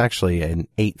 but it's actually an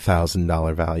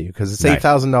 $8,000 value because it's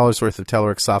 $8,000 worth of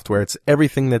Telerik software. It's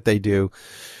everything that they do.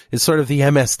 It's sort of the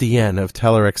MSDN of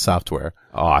Telerik software.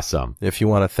 Awesome. If you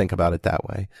want to think about it that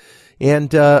way.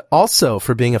 And also,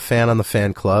 for being a fan on the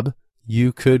fan club,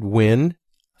 you could win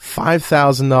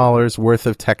 $5,000 worth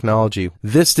of technology.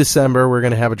 This December, we're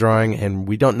going to have a drawing, and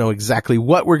we don't know exactly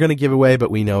what we're going to give away,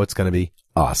 but we know it's going to be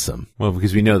awesome. Well,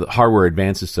 because we know that hardware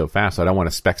advances so fast, I don't want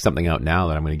to spec something out now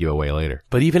that I'm going to give away later.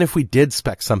 But even if we did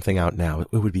spec something out now,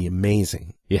 it would be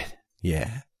amazing. Yeah.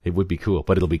 Yeah. It would be cool,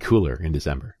 but it'll be cooler in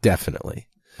December. Definitely.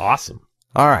 Awesome.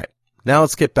 All right. Now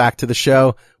let's get back to the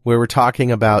show where we're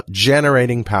talking about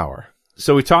generating power.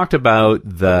 So we talked about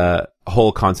the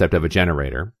whole concept of a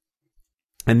generator.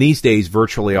 And these days,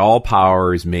 virtually all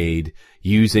power is made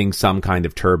using some kind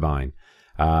of turbine.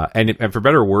 And for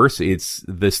better or worse, it's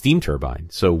the steam turbine.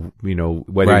 So,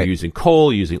 whether you're using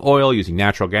coal, using oil, using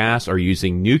natural gas, or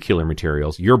using nuclear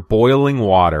materials, you're boiling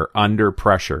water under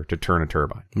pressure to turn a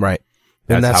turbine. Right.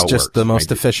 And that's just works, the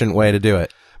most efficient way to do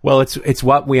it. Well, it's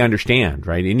what we understand,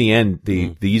 right? In the end,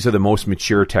 these are the most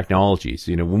mature technologies.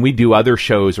 When we do other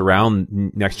shows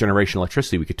around next generation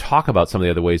electricity, we could talk about some of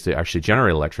the other ways to actually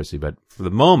generate electricity. But for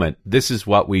the moment, this is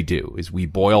what we do, is we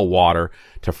boil water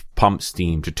to pump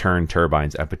steam to turn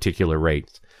turbines at particular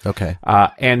rates. Okay.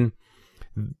 And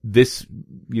this,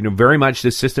 very much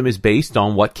this system is based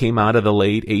on what came out of the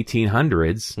late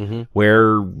 1800s,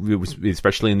 where it was,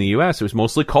 especially in the U.S., it was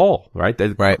mostly coal, right?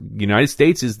 Right. United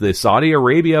States is the Saudi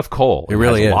Arabia of coal. It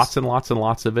really is. Lots and lots and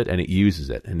lots of it, and it uses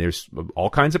it. And there's all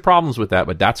kinds of problems with that,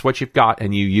 but that's what you've got,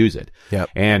 and you use it. Yep.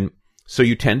 And so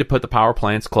you tend to put the power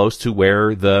plants close to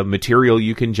where the material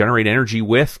you can generate energy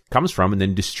with comes from, and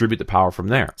then distribute the power from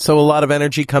there. So a lot of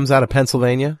energy comes out of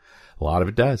Pennsylvania? A lot of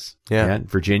it does. Yeah.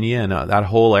 Virginia and that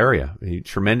whole area. A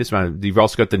tremendous amount. You've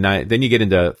also got then you get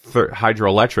into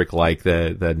hydroelectric, like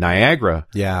the Niagara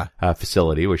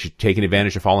facility, which is taking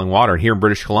advantage of falling water. And here in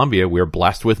British Columbia, we're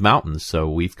blessed with mountains. So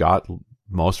we've got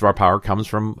most of our power comes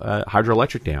from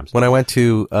hydroelectric dams. When I went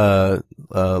to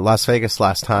Las Vegas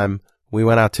last time, we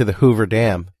went out to the Hoover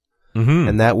Dam.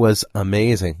 And that was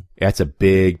amazing. That's a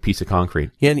big piece of concrete.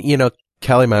 And,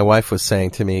 Kelly, my wife, was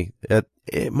saying to me that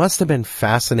it must have been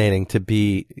fascinating to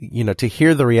be, to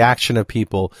hear the reaction of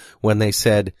people when they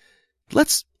said,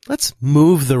 let's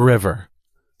move the river.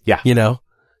 Yeah.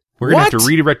 We're going to have to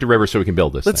redirect the river so we can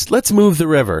build this. Let's move the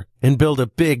river and build a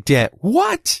big dam.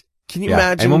 What? Can you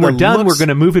imagine? And when we're done, we're going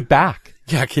to move it back.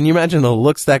 Yeah. Can you imagine the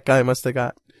looks that guy must have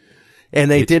got? And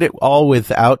they did it all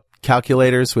without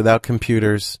calculators, without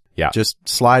computers. Yeah. Just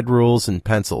slide rules and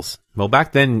pencils. Well,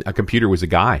 back then, a computer was a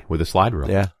guy with a slide rule.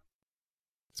 Yeah.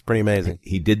 It's pretty amazing.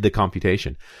 He did the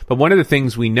computation. But one of the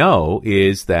things we know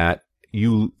is that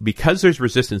because there's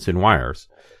resistance in wires,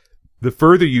 the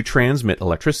further you transmit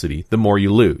electricity, the more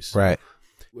you lose. Right.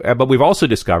 But we've also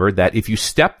discovered that if you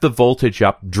step the voltage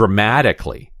up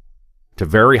dramatically to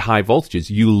very high voltages,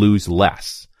 you lose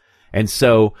less. And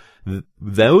so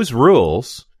those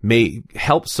rules may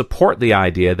help support the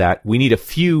idea that we need a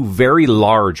few very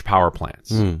large power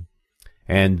plants.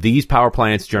 And these power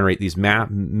plants generate these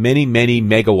many, many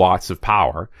megawatts of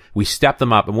power. We step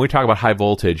them up, and when we talk about high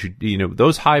voltage,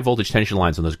 those high voltage tension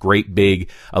lines on those great big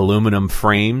aluminum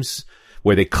frames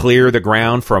where they clear the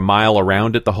ground for a mile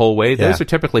around it the whole way, those are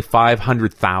typically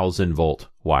 500,000 volt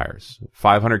wires,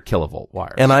 500 kilovolt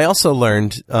wires. And I also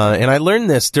learned, and I learned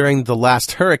this during the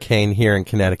last hurricane here in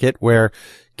Connecticut, where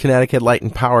Connecticut Light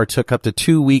and Power took up to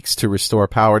 2 weeks to restore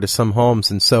power to some homes.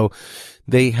 And so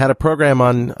they had a program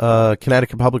on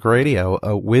Connecticut Public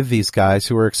Radio with these guys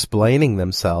who were explaining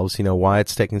themselves, why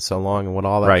it's taking so long and what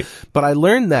all that. Right. But I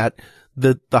learned that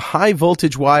the high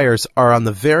voltage wires are on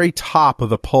the very top of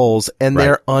the poles and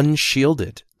they're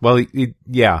unshielded. Well,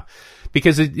 yeah,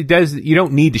 because it does, you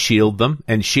don't need to shield them,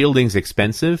 and shielding's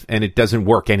expensive, and it doesn't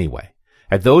work anyway.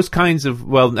 At those kinds of,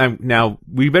 well, now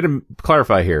we better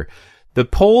clarify here. The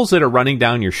poles that are running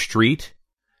down your street,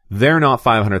 they're not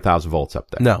 500,000 volts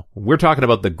up there. No. We're talking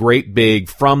about the great big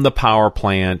from the power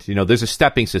plant. There's a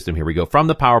stepping system here. We go from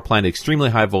the power plant, extremely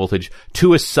high voltage,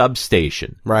 to a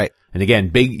substation. Right. And again,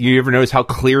 big, you ever notice how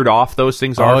cleared off those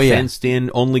things are? Oh, yeah. Fenced in,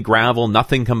 only gravel,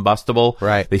 nothing combustible.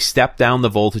 Right. They step down the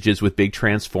voltages with big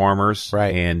transformers.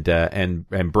 Right.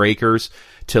 And breakers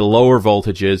to lower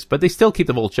voltages, but they still keep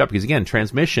the voltage up because again,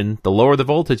 transmission, the lower the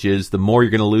voltage is, the more you're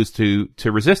going to lose to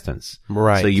resistance.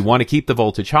 Right. So you want to keep the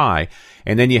voltage high.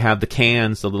 And then you have the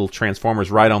cans, the little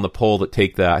transformers right on the pole that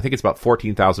take I think it's about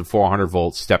 14,400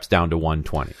 volts, steps down to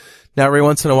 120. Now, every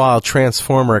once in a while, a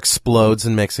transformer explodes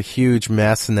and makes a huge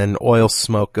mess, and then oil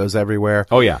smoke goes everywhere.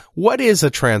 Oh, yeah. What is a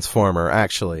transformer,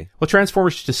 actually? Well,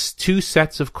 transformers are just two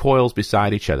sets of coils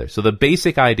beside each other. So the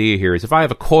basic idea here is if I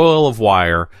have a coil of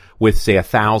wire with, say,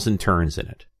 1,000 turns in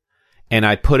it, and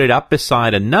I put it up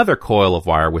beside another coil of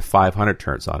wire with 500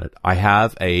 turns on it, I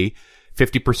have a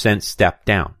 50% step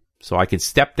down. So I can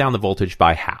step down the voltage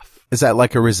by half. Is that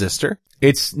like a resistor?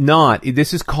 It's not.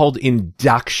 This is called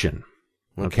induction.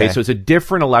 Okay, so it's a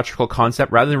different electrical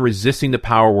concept. Rather than resisting the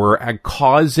power, we're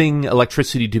causing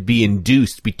electricity to be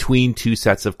induced between two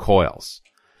sets of coils.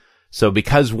 So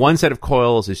because one set of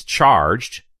coils is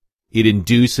charged, it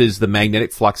induces the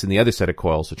magnetic flux in the other set of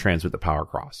coils to transmit the power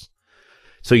across.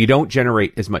 So you don't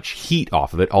generate as much heat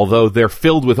off of it, although they're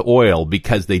filled with oil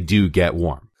because they do get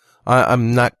warm.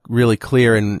 I'm not really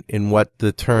clear in what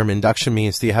the term induction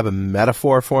means. Do you have a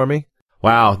metaphor for me?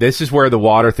 Wow, this is where the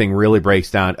water thing really breaks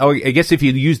down. Oh, I guess if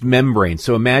you used membrane.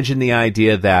 So imagine the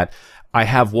idea that I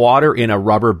have water in a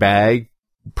rubber bag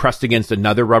pressed against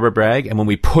another rubber bag, and when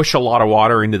we push a lot of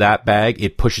water into that bag,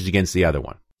 it pushes against the other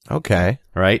one. Okay.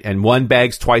 Right? And one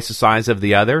bag's twice the size of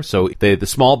the other, so the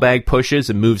small bag pushes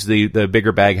and moves the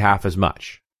bigger bag half as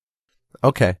much.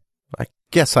 Okay. I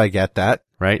guess I get that.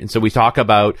 Right? And so we talk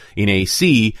about in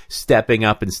AC stepping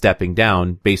up and stepping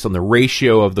down based on the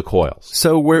ratio of the coils.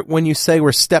 So when you say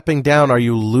we're stepping down, are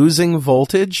you losing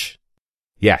voltage?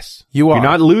 Yes. You are. You're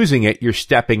not losing it, you're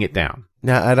stepping it down.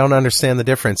 Now, I don't understand the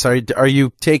difference. Are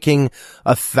you taking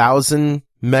 1,000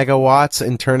 megawatts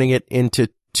and turning it into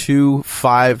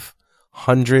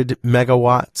 500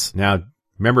 megawatts? Now,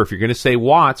 remember, if you're going to say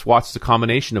watts is a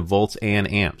combination of volts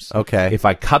and amps. Okay. If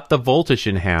I cut the voltage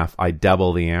in half, I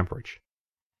double the amperage.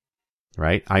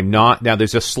 Right? Now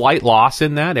there's a slight loss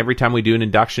in that. Every time we do an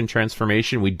induction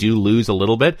transformation, we do lose a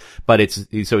little bit, but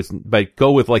but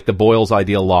go with like the Boyle's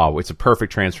ideal law. It's a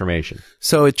perfect transformation.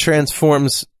 So it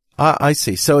transforms, I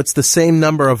see. So it's the same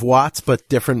number of watts, but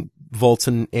different volts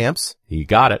and amps? You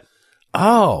got it.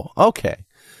 Oh, okay.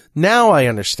 Now I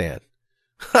understand.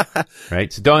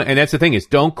 Right? So and that's the thing is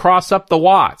don't cross up the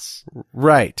watts.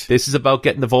 Right. This is about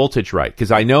getting the voltage right.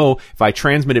 Cause I know if I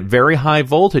transmit at very high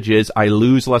voltages, I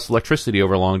lose less electricity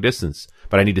over a long distance,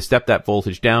 but I need to step that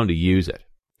voltage down to use it.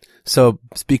 So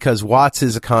because watts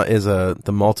is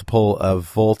the multiple of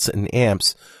volts and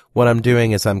amps, what I'm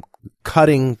doing is I'm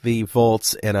cutting the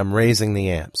volts and I'm raising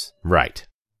the amps. Right.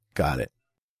 Got it.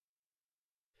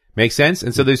 Makes sense?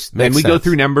 And so we go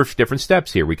through a number of different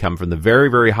steps here. We come from the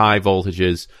very, very high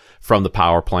voltages from the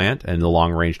power plant and the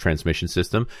long range transmission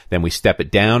system. Then we step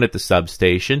it down at the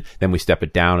substation. Then we step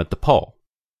it down at the pole.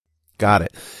 Got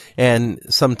it. And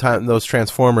sometimes those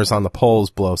transformers on the poles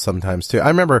blow sometimes too. I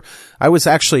remember I was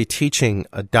actually teaching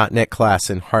a .NET class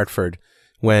in Hartford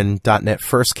when .NET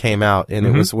first came out, and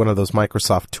it was one of those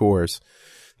Microsoft tours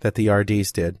that the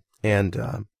RDs did.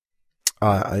 And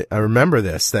I remember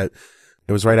that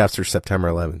it was right after September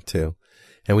 11th too.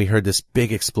 And we heard this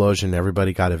big explosion.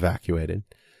 Everybody got evacuated.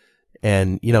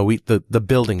 And, the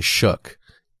building shook.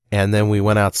 And then we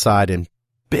went outside and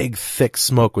big, thick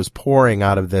smoke was pouring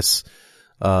out of this,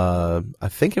 I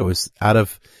think it was out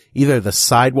of either the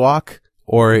sidewalk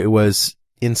or it was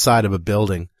inside of a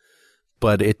building.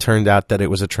 But it turned out that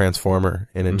it was a transformer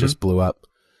and it just blew up.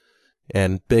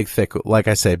 And big, thick, like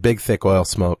I say, big, thick oil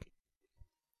smoke.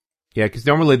 Yeah, because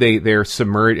normally they're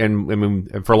submerged, and I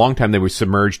mean, for a long time they were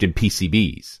submerged in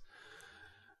PCBs,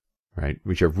 right?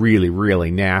 Which are really, really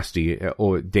nasty,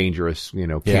 dangerous,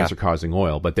 cancer-causing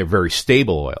oil, but they're very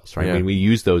stable oils, right? Yeah. I mean, we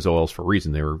use those oils for a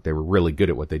reason. They were really good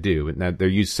at what they do, and they're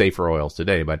used safer oils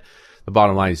today. But the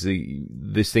bottom line is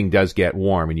this thing does get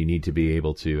warm, and you need to be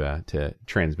able to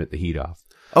transmit the heat off.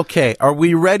 Okay, are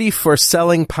we ready for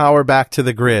selling power back to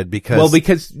the grid?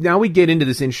 Because now we get into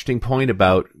this interesting point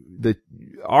about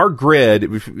our grid,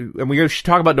 and we should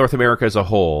talk about North America as a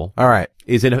whole. All right.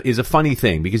 Is a funny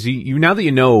thing because you now that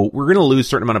you know we're going to lose a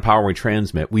certain amount of power when we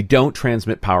transmit, we don't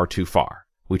transmit power too far.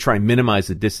 We try and minimize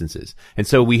the distances. And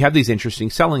so we have these interesting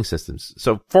selling systems.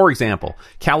 So for example,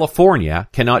 California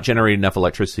cannot generate enough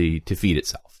electricity to feed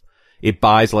itself. It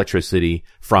buys electricity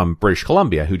from British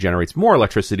Columbia, who generates more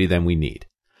electricity than we need.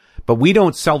 But we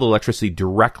don't sell the electricity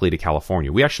directly to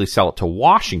California. We actually sell it to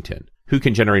Washington, who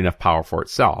can generate enough power for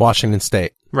itself. Washington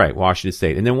State. Right, Washington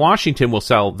State. And then Washington will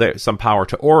sell some power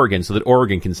to Oregon so that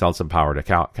Oregon can sell some power to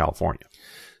California.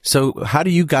 So how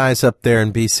do you guys up there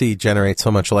in BC generate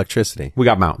so much electricity? We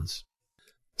got mountains.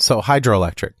 So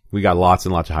hydroelectric. We got lots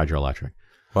and lots of hydroelectric.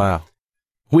 Wow.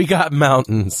 We got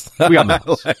mountains. We got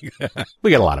mountains.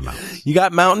 We got a lot of mountains. You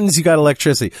got mountains, you got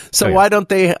electricity. So why don't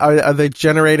are they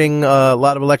generating a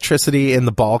lot of electricity in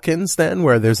the Balkans then,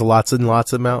 where there's lots and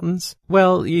lots of mountains?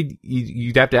 Well,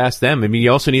 you'd have to ask them. I mean,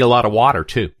 you also need a lot of water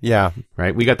too. Yeah.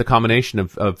 Right? We got the combination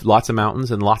of lots of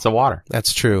mountains and lots of water.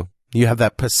 That's true. You have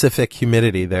that Pacific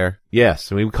humidity there. Yes.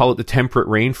 I mean, we call it the temperate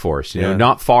rainforest. You know,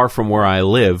 not far from where I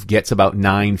live gets about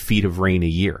 9 feet of rain a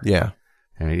year. Yeah.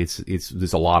 I mean,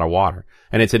 there's a lot of water,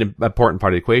 and it's an important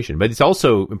part of the equation. But it's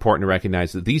also important to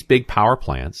recognize that these big power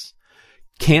plants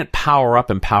can't power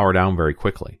up and power down very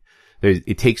quickly.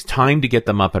 It takes time to get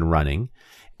them up and running,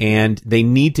 and they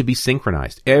need to be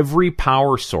synchronized. Every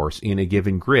power source in a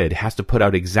given grid has to put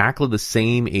out exactly the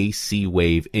same AC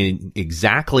wave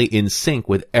exactly in sync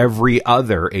with every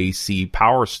other AC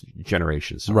power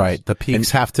generation source. Right. The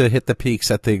peaks have to hit the peaks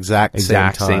at the exact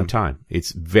same time.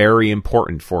 It's very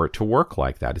important for it to work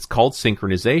like that. It's called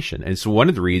synchronization. And so one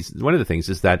of the things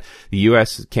is that the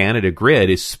US-Canada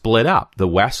grid is split up. The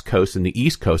West Coast and the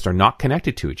East Coast are not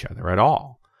connected to each other at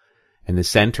all. And the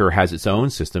center has its own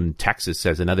system. Texas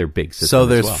has another big system. So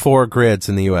there's as well. 4 grids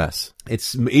in the U.S.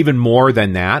 It's even more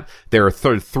than that. There are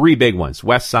 3 big ones: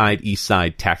 West Side, East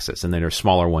Side, Texas, and then there are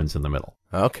smaller ones in the middle.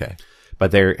 Okay. But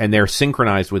they're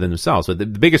synchronized within themselves. So the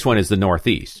biggest one is the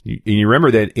Northeast. You remember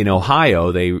that in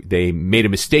Ohio, they made a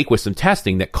mistake with some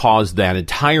testing that caused that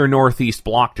entire Northeast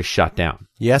block to shut down.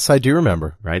 Yes, I do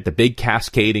remember. Right? The big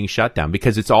cascading shutdown,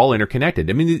 because it's all interconnected.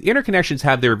 I mean, the interconnections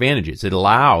have their advantages. It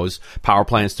allows power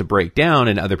plants to break down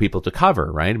and other people to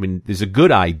cover, right? I mean, there's a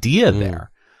good idea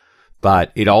there.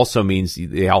 But it also means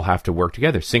they all have to work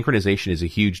together. Synchronization is a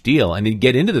huge deal. And you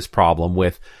get into this problem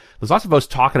with, there's lots of us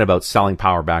talking about selling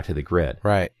power back to the grid.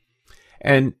 Right.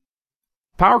 And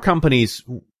power companies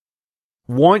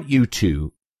want you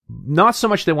to, not so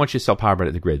much they want you to sell power back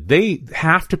to the grid. They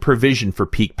have to provision for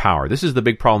peak power. This is the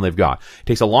big problem they've got. It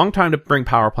takes a long time to bring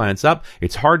power plants up.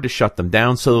 It's hard to shut them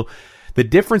down. So the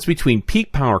difference between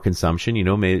peak power consumption,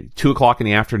 maybe 2:00 in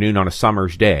the afternoon on a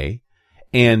summer's day,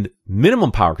 and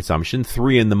minimum power consumption,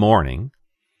 3 a.m,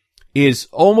 is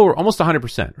almost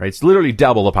 100%, right? It's literally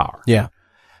double the power. Yeah.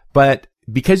 But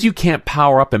because you can't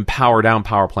power up and power down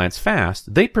power plants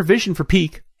fast, they provision for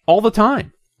peak all the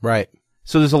time. Right.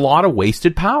 So there's a lot of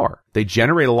wasted power. They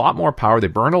generate a lot more power. They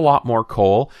burn a lot more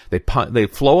coal. They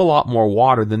flow a lot more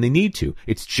water than they need to.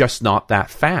 It's just not that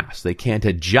fast. They can't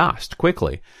adjust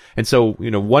quickly. And so,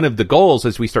 one of the goals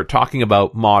as we start talking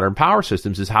about modern power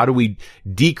systems is how do we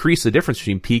decrease the difference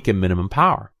between peak and minimum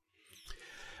power?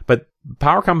 But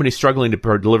power companies struggling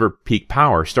to deliver peak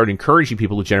power start encouraging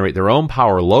people to generate their own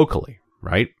power locally,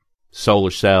 right?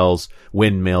 Solar cells,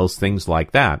 windmills, things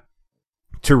like that,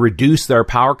 to reduce their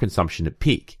power consumption at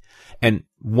peak. And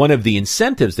one of the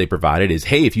incentives they provided is,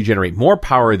 hey, if you generate more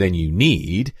power than you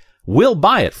need, we'll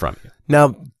buy it from you.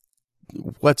 Now,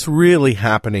 what's really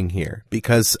happening here,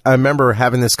 because I remember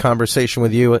having this conversation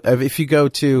with you, if you go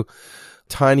to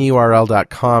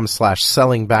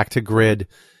tinyurl.com/selling back to grid,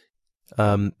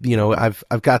 I've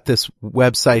got this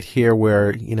website here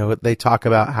where, they talk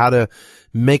about how to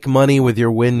make money with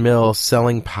your windmill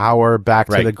selling power back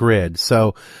to the grid.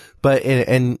 So,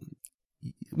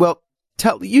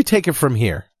 you take it from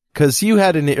here, because you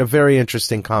had a very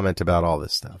interesting comment about all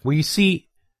this stuff. Well, you see,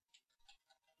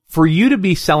 for you to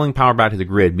be selling power back to the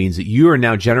grid means that you are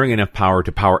now generating enough power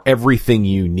to power everything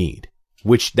you need,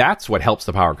 which that's what helps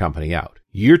the power company out.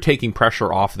 You're taking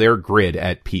pressure off their grid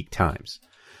at peak times.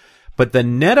 But the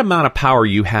net amount of power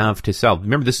you have to sell,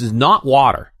 remember, this is not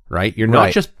water, right? You're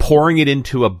not just pouring it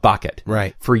into a bucket.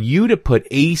 Right. For you to put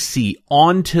AC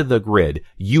onto the grid,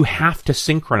 you have to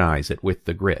synchronize it with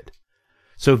the grid.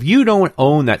 So if you don't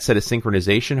own that set of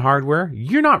synchronization hardware,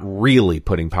 you're not really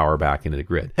putting power back into the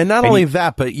grid. And not only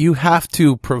that, but you have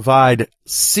to provide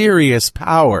serious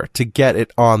power to get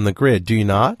it on the grid, do you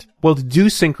not? Well, to do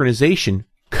synchronization,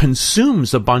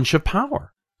 consumes a bunch of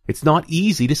power. It's not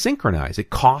easy to synchronize. It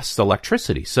costs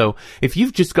electricity. So if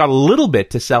you've just got a little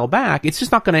bit to sell back, it's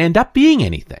just not going to end up being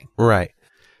anything. Right.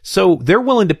 So they're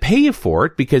willing to pay you for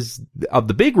it because of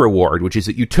the big reward, which is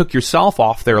that you took yourself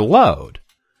off their load.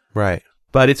 Right.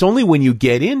 But it's only when you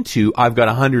get into, I've got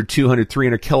 100, 200,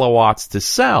 300 kilowatts to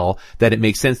sell, that it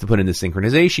makes sense to put in the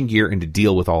synchronization gear and to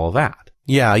deal with all of that.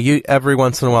 Yeah, every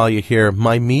once in a while you hear,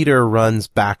 my meter runs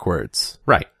backwards.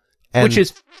 Right. And which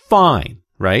is fine,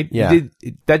 right? Yeah.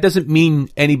 That doesn't mean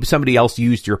somebody else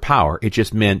used your power. It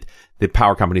just meant the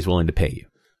power company's willing to pay you.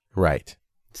 Right.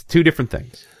 It's two different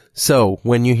things. So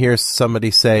when you hear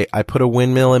somebody say, I put a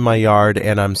windmill in my yard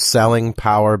and I'm selling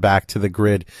power back to the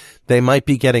grid, they might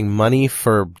be getting money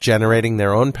for generating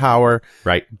their own power,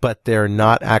 right? But they're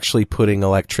not actually putting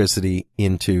electricity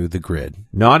into the grid.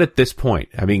 Not at this point.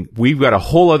 I mean, we've got a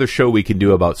whole other show we can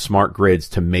do about smart grids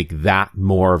to make that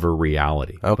more of a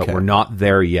reality. Okay. But we're not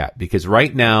there yet because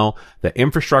right now the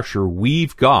infrastructure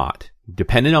we've got,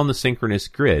 depending on the synchronous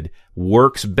grid,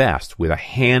 works best with a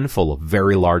handful of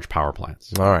very large power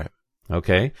plants. All right.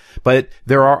 Okay. But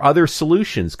there are other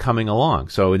solutions coming along.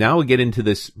 So now we get into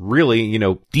this really,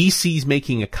 DC's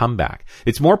making a comeback.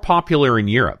 It's more popular in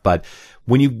Europe, but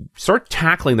when you start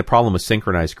tackling the problem of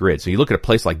synchronized grids, so you look at a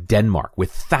place like Denmark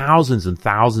with thousands and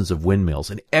thousands of windmills,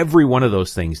 and every one of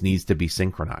those things needs to be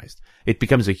synchronized. It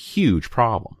becomes a huge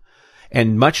problem.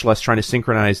 And much less trying to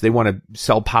synchronize, they want to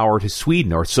sell power to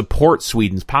Sweden or support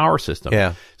Sweden's power system.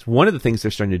 Yeah. So one of the things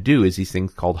they're starting to do is these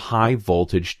things called high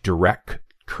voltage direct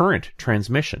current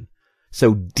transmission.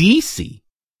 So DC,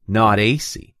 not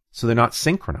AC. So they're not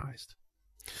synchronized.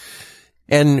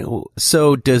 And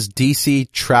so does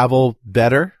DC travel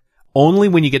better? Only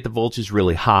when you get the voltage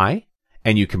really high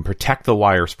and you can protect the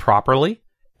wires properly.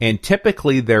 And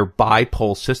typically they're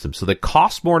bipole systems. So they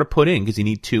cost more to put in because you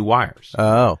need two wires.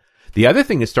 Oh. The other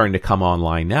thing that's starting to come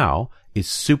online now is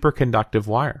superconductive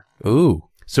wire. Ooh.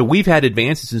 So we've had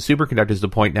advances in superconductors to the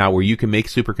point now where you can make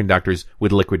superconductors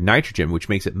with liquid nitrogen, which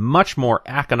makes it much more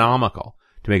economical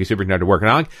to make a superconductor work.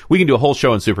 Now, we can do a whole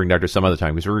show on superconductors some other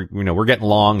time because we're getting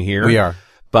long here. We are.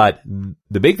 But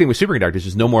the big thing with superconductors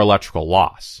is no more electrical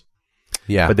loss.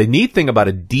 Yeah. But the neat thing about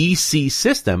a DC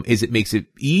system is it makes it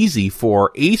easy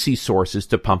for AC sources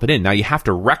to pump it in. Now you have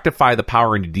to rectify the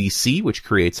power into DC, which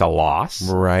creates a loss.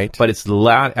 Right. But it's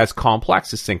as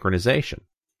complex as synchronization.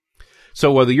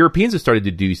 So while the Europeans have started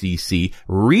to do DC,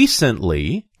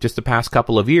 recently, just the past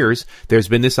couple of years, there's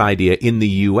been this idea in the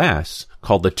US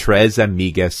called the Tres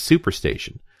Amigas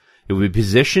Superstation. It would be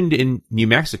positioned in New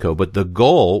Mexico, but the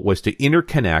goal was to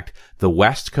interconnect the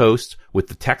West Coast with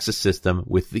the Texas system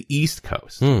with the East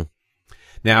Coast.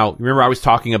 Now, remember I was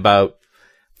talking about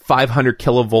 500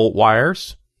 kilovolt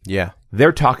wires? Yeah.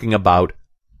 They're talking about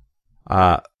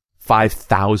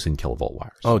 5,000 kilovolt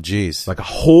wires. Oh, geez. Like a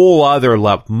whole other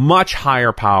level, much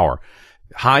higher power,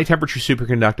 high temperature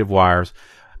superconductive wires.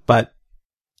 But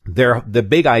the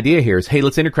big idea here is, hey,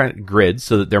 let's interconnect grids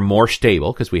so that they're more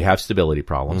stable because we have stability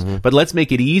problems. Mm-hmm. But let's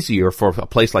make it easier for a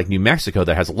place like New Mexico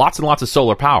that has lots and lots of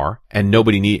solar power and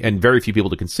and very few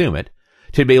people to consume it,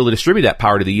 to be able to distribute that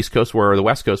power to the East Coast or the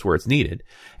West Coast where it's needed.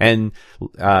 And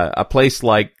a place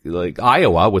like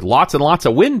Iowa with lots and lots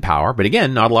of wind power, but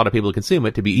again, not a lot of people to consume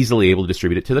it, to be easily able to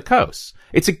distribute it to the coast.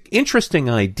 It's an interesting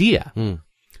idea,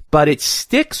 but it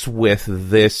sticks with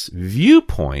this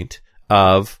viewpoint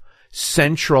of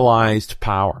centralized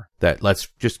power that let's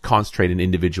just concentrate in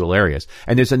individual areas.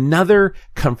 And there's another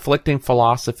conflicting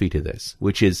philosophy to this,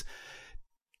 which is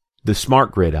the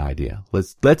smart grid idea.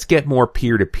 Let's get more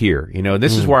peer-to-peer.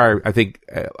 This is where I think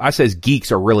us as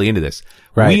geeks are really into this.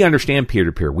 Right. We understand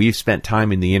peer-to-peer. We've spent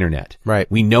time in the internet.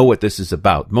 Right. We know what this is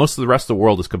about. Most of the rest of the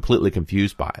world is completely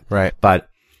confused by it. Right. But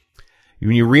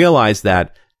when you realize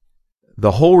that the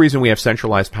whole reason we have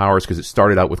centralized power is because it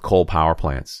started out with coal power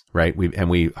plants, right?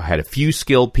 We had a few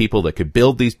skilled people that could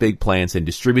build these big plants and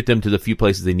distribute them to the few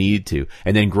places they needed to.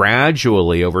 And then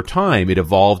gradually over time, it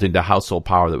evolved into household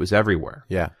power that was everywhere.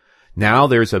 Yeah. Now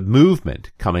there's a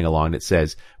movement coming along that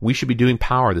says we should be doing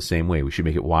power the same way. We should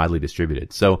make it widely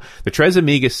distributed. So the Tres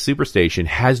Amigas Superstation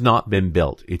has not been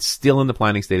built. It's still in the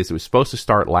planning status. It was supposed to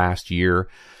start last year,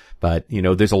 but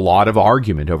there's a lot of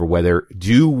argument over whether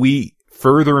do we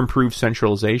further improve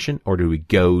centralization or do we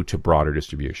go to broader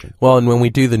distribution? Well, and when we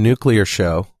do the nuclear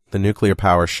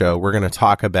power show, we're going to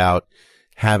talk about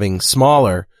having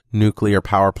smaller nuclear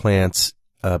power plants,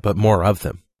 but more of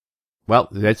them. Well,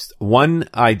 that's one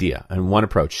idea and one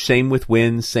approach. Same with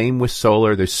wind, same with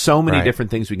solar. There's so many different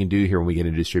things we can do here when we get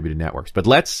into distributed networks. But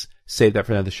let's save that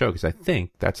for another show because I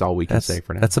think that's all we can say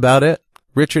for now. That's about it.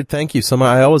 Richard, thank you so much.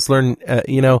 I always learn,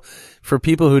 for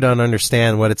people who don't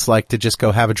understand what it's like to just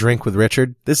go have a drink with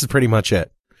Richard, this is pretty much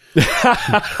it.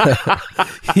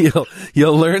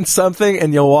 You'll learn something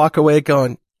and you'll walk away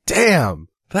going, damn,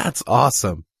 that's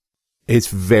awesome. It's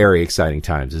very exciting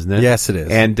times, isn't it? Yes, it is.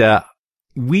 And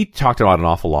we talked about an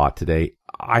awful lot today.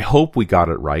 I hope we got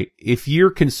it right. If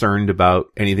you're concerned about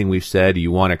anything we've said,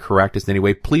 you want to correct us in any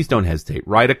way, please don't hesitate.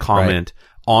 Write a comment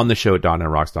on the show at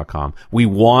 .netrocks.com. We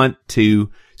want to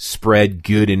spread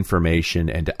good information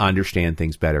and to understand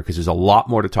things better because there's a lot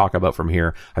more to talk about from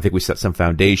here. I think we set some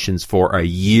foundations for a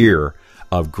year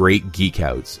of great geek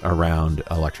outs around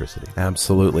electricity.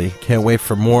 Absolutely. Can't wait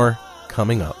for more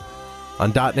coming up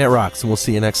on .NET Rocks, and we'll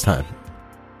see you next time.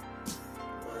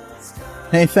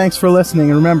 Hey, thanks for listening.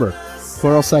 And remember,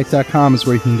 pluralsight.com is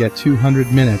where you can get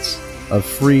 200 minutes of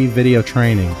free video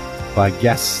training by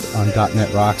guests on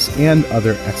 .NET Rocks and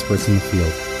other experts in the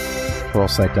field.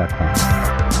 pluralsight.com.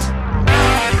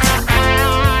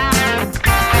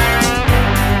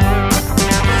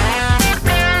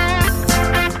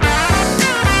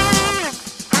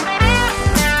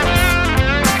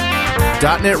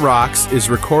 .NET Rocks is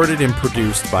recorded and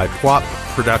produced by PWOP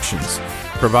Productions,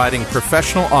 providing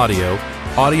professional audio,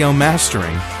 audio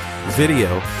mastering,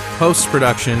 video,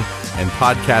 post-production, and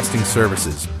podcasting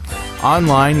services.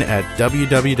 Online at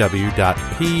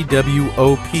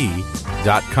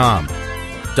www.pwop.com.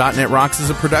 .NET Rocks is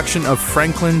a production of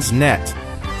Franklin's Net,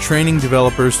 training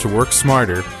developers to work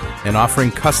smarter and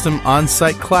offering custom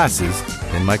on-site classes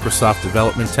in Microsoft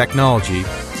development technology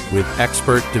with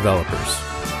expert developers.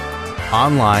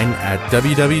 Online at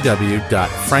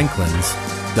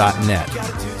www.franklins.net.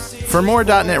 For more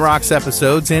 .NET Rocks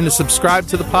episodes and to subscribe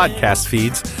to the podcast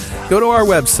feeds, go to our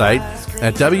website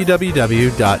at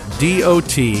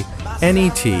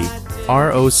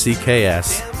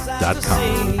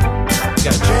www.dotnetrocks.com.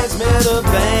 Got a transmitter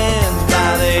banned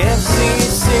by the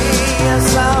FCC.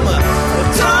 Yes, I'm a